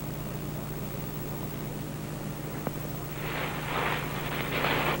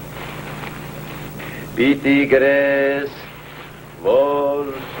Պիտի գրես,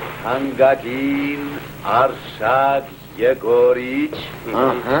 որ հանգագին Արշակ Եգորիչ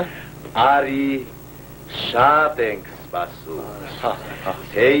Արի Շատ ենք սպասում,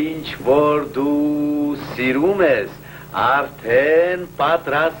 թե ինչ որ դու սիրում ես, արդեն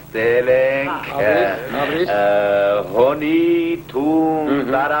պատրաստել ենք, հոնի թում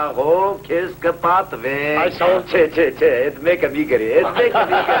դարաղով կեզ կպատվենք, չէ, էդ մեկը մի գրի,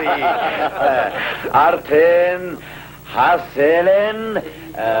 արդեն հասել են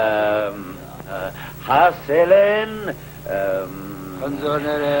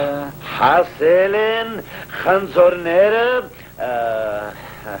խնձորները,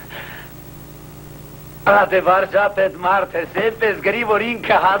 Ադե վարժապետ մարդ ես, էպես գրի, որ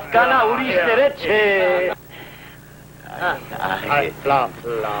ինքը հասկանա ուրիշները չէ։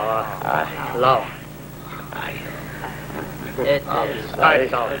 Լավ։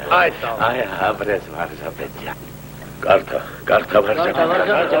 Այ, հաբրես վարժապետ ջան։ Կարդա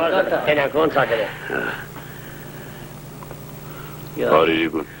վարժապետ։ Կենակ ոնց ակել է։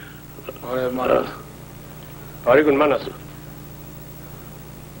 Արիգուն։ Արիգուն մանաս։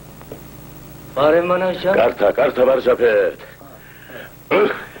 Բարև մանաս ջան։ Կարդա վարժապետ։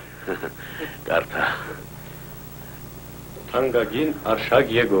 Կարդա։ Թանկագին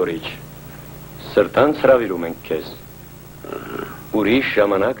Արշակ Եգորիչ, սրտանց հրավիրում ենք քեզ։ Ուրիշ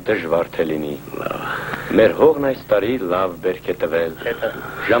ժամանակ դժվար թե լինի։ Մեր հողն այս տարի լավ բերք է տվել։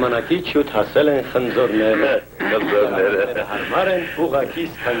 Ժամանակի չուտ հասել են խնձորները։ Հարմար են ուղղակի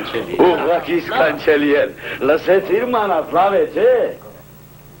սքանչելի։ Ուղղակի սքանչելի են։ Լսեցիր մանաս, լավ է, չէ։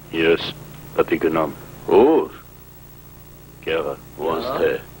 Ես պետք է գնամ։ Ուր։ Գեղը, ոնց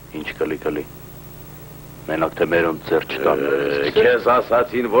թե, ինչ կլի։ Մենակ թե մերոնց ձեռ չտան։ Քեզ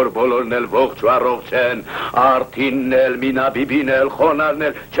ասացին, որ բոլորն էլ ողջ ու առողջ են, արդինն էլ, մինաբիբին էլ, խոնարն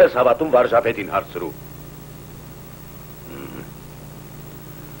էլ, չես հավատում վարժապետին հարցրու։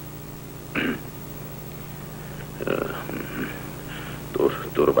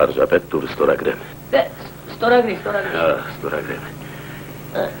 Դուր վարժապետ, դուր ստորագրեմ։ Ստորագրեմ։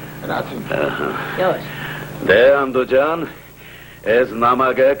 Դե անդո ջան, Ես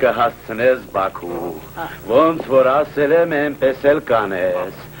նամակը կհասցնես Բաքու, ոնց որ ասել եմ էնպես էլ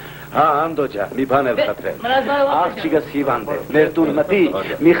կանես։ Հա, անդո ջան, մի բան էլ խնդրեմ, աղջիկս հիվանդ է, մեր տուն մտի,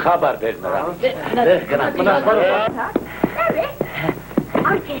 մի խաբար բեր նրան։ Գնանք,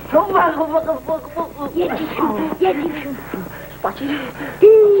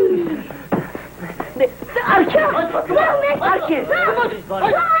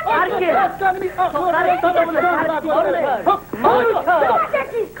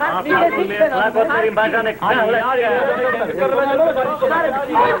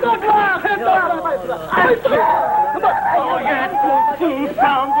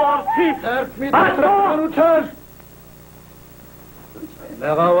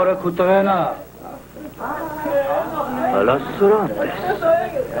 Մեղավորը կուտղենա։ Հալասուրան ես,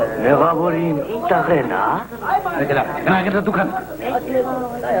 մեղավորին տաղենա։ Գնա դուքան։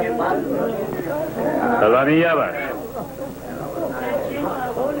 Հլանի յավաշ։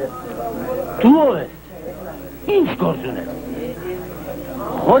 Դու ով ես, ինչ գործ ունես։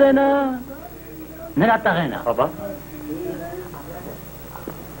 Խորենա, նրա տաղենա։ Հաբա։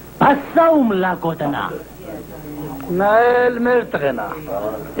 Ասաում լակոտնա։ Նա էլ մեր տղենա։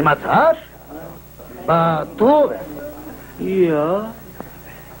 Իմացար։ Բա դու ով ես։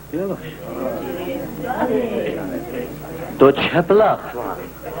 Յավաշ։ Դու չեպլախ։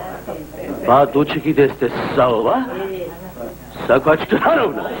 Բա դու չգիտես թե սա ով է։ Սա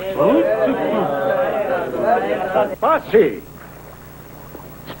կաչկրանովն է։ Սպասի։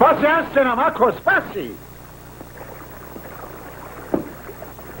 Սպասի անցնամ, ակո, սպասի։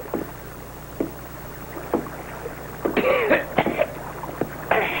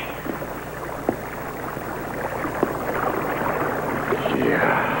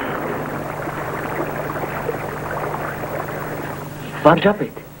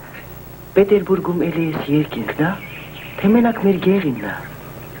 Վարժապետ, Պետերբուրգում էլի ես երկինքն է, թե մենակ մեր գեղինն է։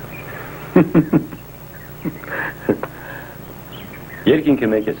 Երկինքը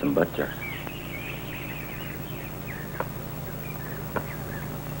մեկ ես ըմբաճար։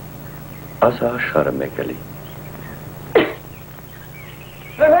 Ասա աշխարը մեկ էլի։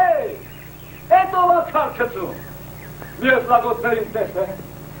 Էդ ով ակարքծում, ես լագոտներին տես է։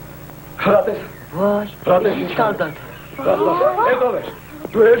 Հրատես։ Վայ, ինչ տալդատ։ Էդ ով էր,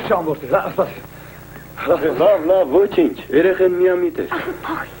 դու էր շան որտես, ասպաս։ Լավ, ոչինչ, երեխեն միամիտ էր։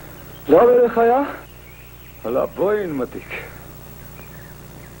 Լավ երեխա է, հլա բոյին մտիկ։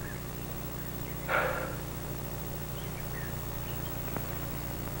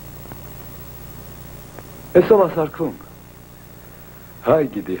 Էսով ասարքում, հայ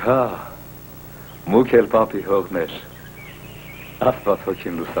գիդի, հա, մուք էլ պապի հողներ, ասպաս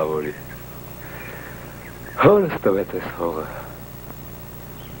հոքին լուսավորի։ Հորս տվեց ես հողը։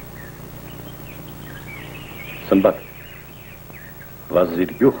 Սմբատ,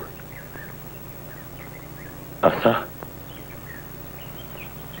 վազիր գյուղ, ասա,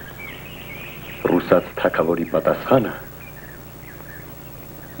 ռուսաց թագավորի պատասխանը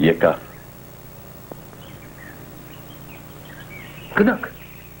եկավ։ Գնանք։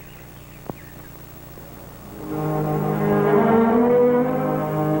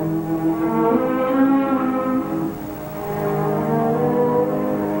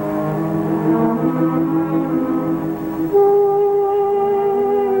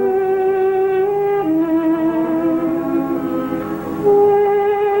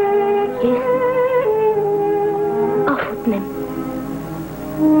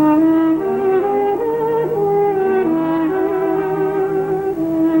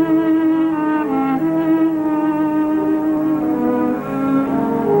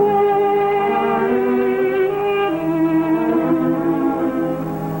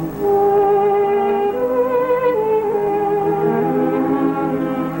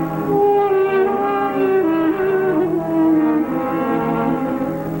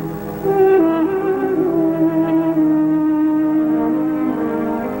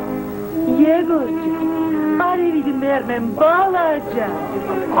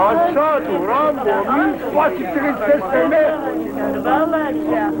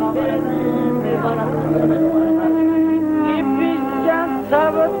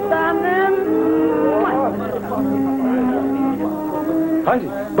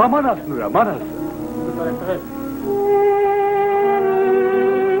 Մանաս։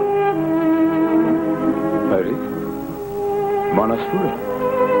 Հայրի, մանասնուր է։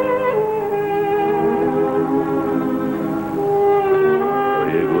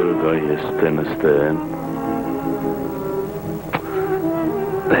 Եգորը գա ես տենստեն։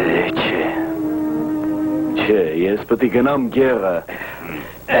 Չէ, ես պտի գնամ գեղը։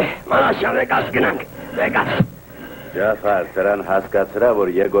 Մանասյան եկած գնանք, եկած։ Ջաֆար, դրան հասկացրա, որ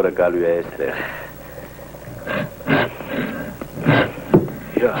Եգորը գալու է այստեղ։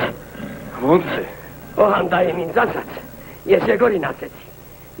 Ոնց է։ Օհանդայիմ ինձ ասաց, ես Եգորին ասեցի։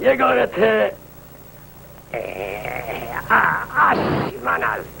 Եգորը թե… Ասի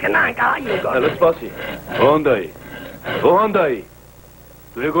մանալ, գնանք Եգոր։ Հələ սպասի, Օհանդայի,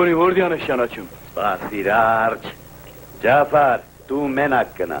 դու Եգորի որդյան ես ճանաչում։ Սպասիր արջ, Ջաֆար, դու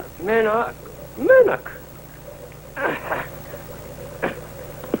մենակ գնա։ Մենակ։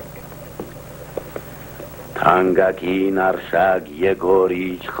 Թանկագին արշակ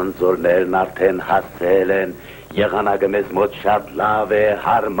Եգորիչ խնձորներն արդեն հասել են, եղանակը մեզ մոտ շատ լավ է,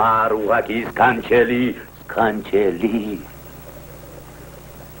 հարմար, ուղղակի սքանչելի։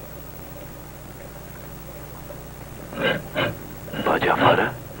 Բա Ջաֆարը։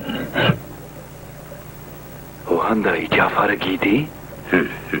 Օհանդայի Ջաֆարը գիտի։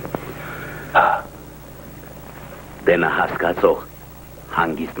 Դե նա հասկացող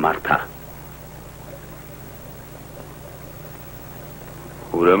հանգիստ մարդ է։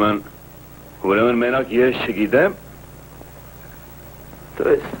 Ուրեմն մենակ ես չգիտեմ։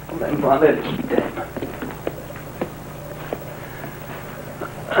 Դու ես ուրեմն բաներ չգիտեմ։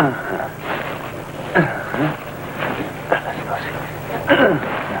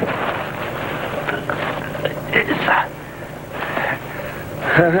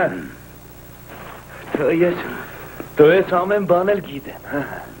 Դու ես ամեն բան էլ գիտեմ։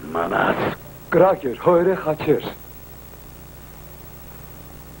 Մանած։ Կրակ էր, հոյրե խաչեր։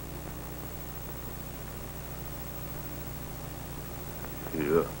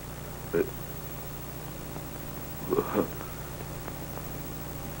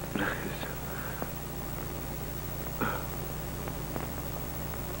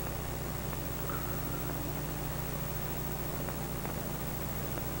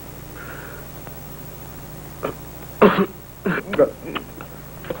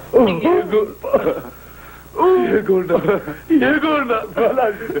 Եգորնա,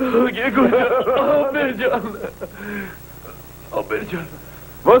 Աբերջան,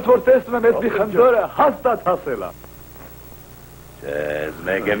 Ոնց որ տեսնում եմ ես մի խնդորը հաստատ հասել է։ Չեզ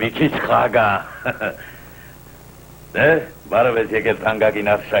մեկը մի քիչ խագա։ Դե, բարով ես եկել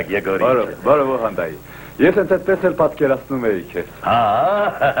թանկագին արշակ Եգորիչը։ Բարով Օհանդայի, ես ընդ այդպես էլ պատկերացնում էի քեզ։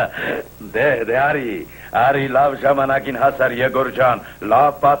 Դե արի լավ ժամանակին հասար Եգոր ջան,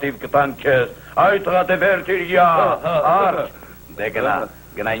 լավ պատիվ կտան քեզ, այդ տղատե վերջիր յա, արջ, դե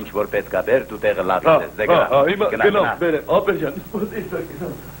գնա ինչ որ պետք է բեր, դու տեղը լավ ես, դե գնամ, բերեմ, Աբերջան,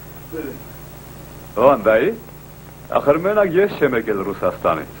 Օհանդայի, ախր մենակ ես չեմ եկել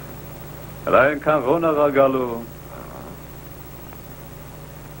Ռուսաստանից, հլա ենքան ղոնաղա գալու,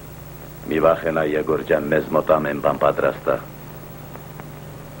 Մի վախենա Եգոր ջան, մեզ մոտ ամեն բան պատրաստ է։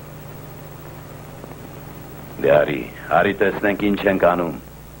 Դե արի տեսնենք ինչ ենք անում։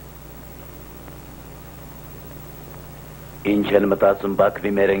 Ինչ են մտածում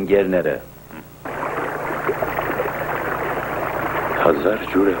Բաքվի մեր ընկերները։ 1000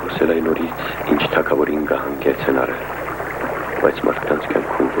 ջուր է հոսել այն օրից, ինչ թագավորին գահանկեց են արել, բայց մարդկանց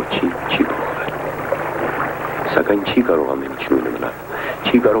կյանքում ոչինչ չի փոխվել։ Սակայն չի կարող ամեն ինչ նույնը մնալ,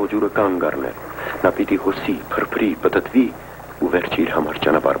 չի կարող ջուրը կանգ առնել, նա պիտի հոսի, փրփրի, պտտվի ու վերջ իր համար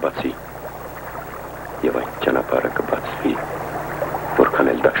ճանապարհ բացի։ Եվ այդ ճանապարհը կբացվի, որքան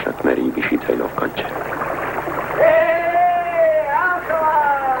էլ դաշնակները իմբիշի ձայնով կանչեն։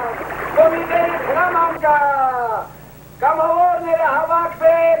 Կամավորները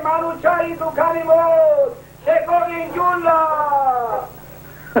հավաքվեն Մանուչայի դուքանի մոտ, Չեկողին ջուլլա։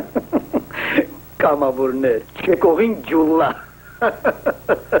 Կամավորներ, Չեկողին ջուլլա։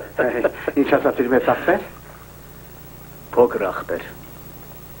 Ինչ ասաց իր մեծ ախպեր։ Փոքր ախպեր։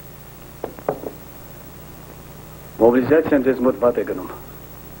 Մոբիլիզացիան ձեզ մոտ վատ է գնում։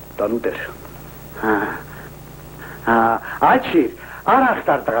 Տանուտ էր։ Աչիր, Արախ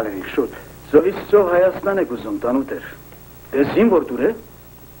տարտղալենիք շուտ։ Զովից ծով Հայաստան եք ուզում, տանուտ էր։ Տեսին որ դուր է։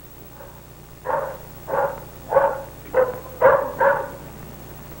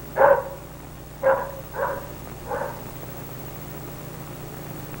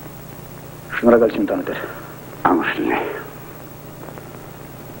 Շնորհակալություն տանուտ էր։ Ամուշլին է։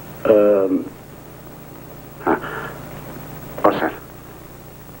 Ասար։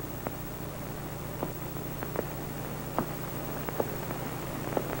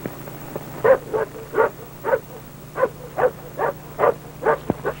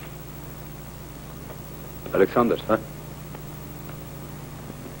 Ալեքսանդր, հա։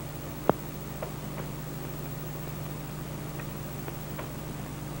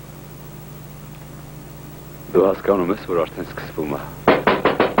 Դու հասկանում ես, որ արդեն սկսվում է։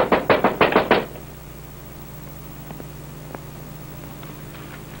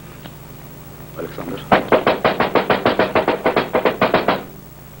 Ալեքսանդր։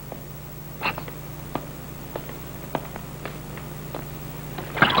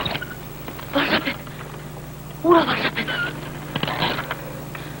 Ուրա վարժապետ։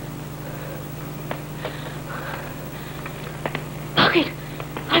 Բաղիր,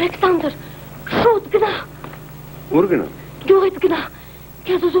 Ալեքսանդր, շուտ գնա։ Ուր գնա։ Գյուղից գնա,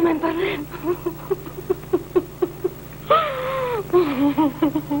 քեզ ուզում եմ բռնեմ։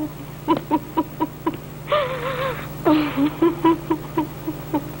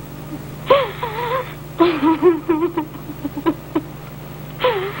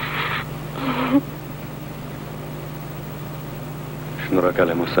 Շնորհակալ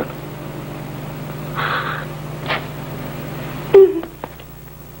եմ Օսան։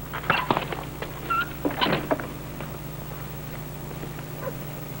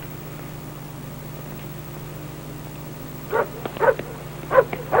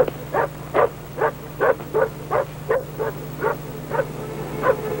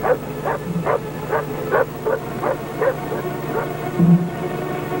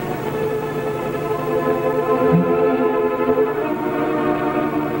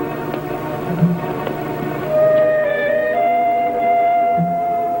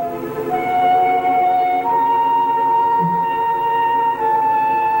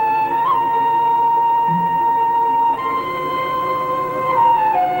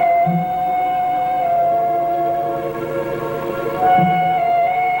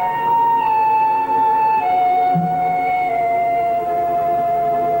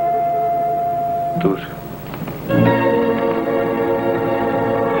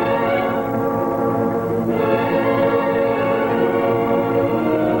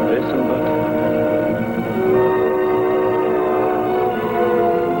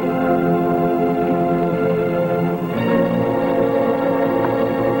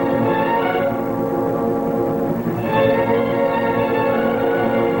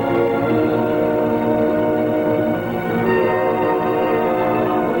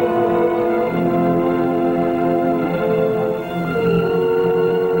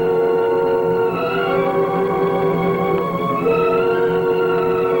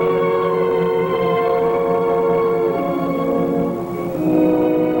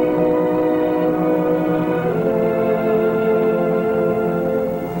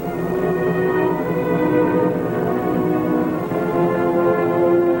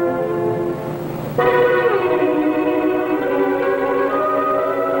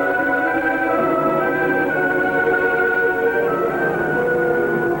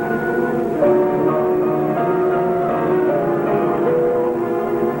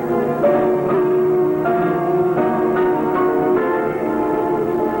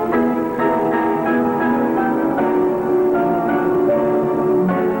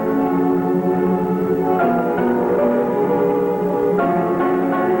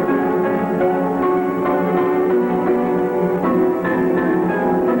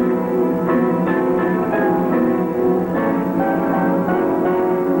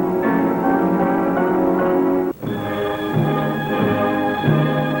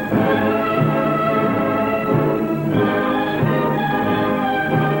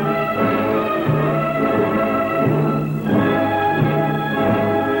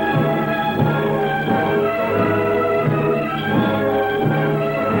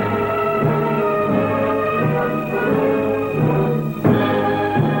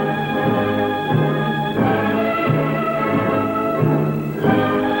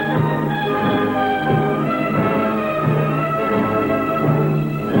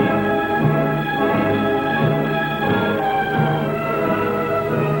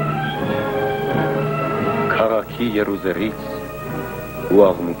 ուզերից ու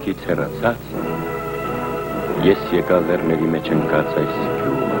աղմուկից հեռացած, ես եկա լեռների մեջ ընկած այս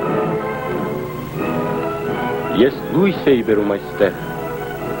գյուղը։ Ես լույս էի բերում այստեղ,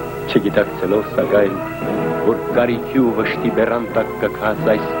 չգիտակցելով սակայն, որ կարիքի ու վշտի բերան տակ կքած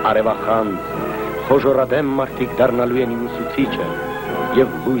այս արևախանձ, խոժորադեմ մարդիկ դառնալու են իմ ուսուցիչը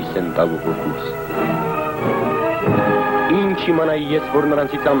և լույս են տալու հոգուս։ Ինչ իմանայի ես, որ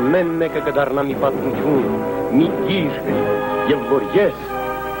նրանցից ամեն մեկը կդառնա մի պատմություն, մի գիրք, և որ ես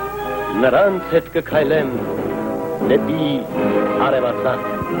նրանց հետ կքայլեմ դեպի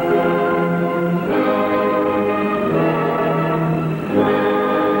Արևածագ։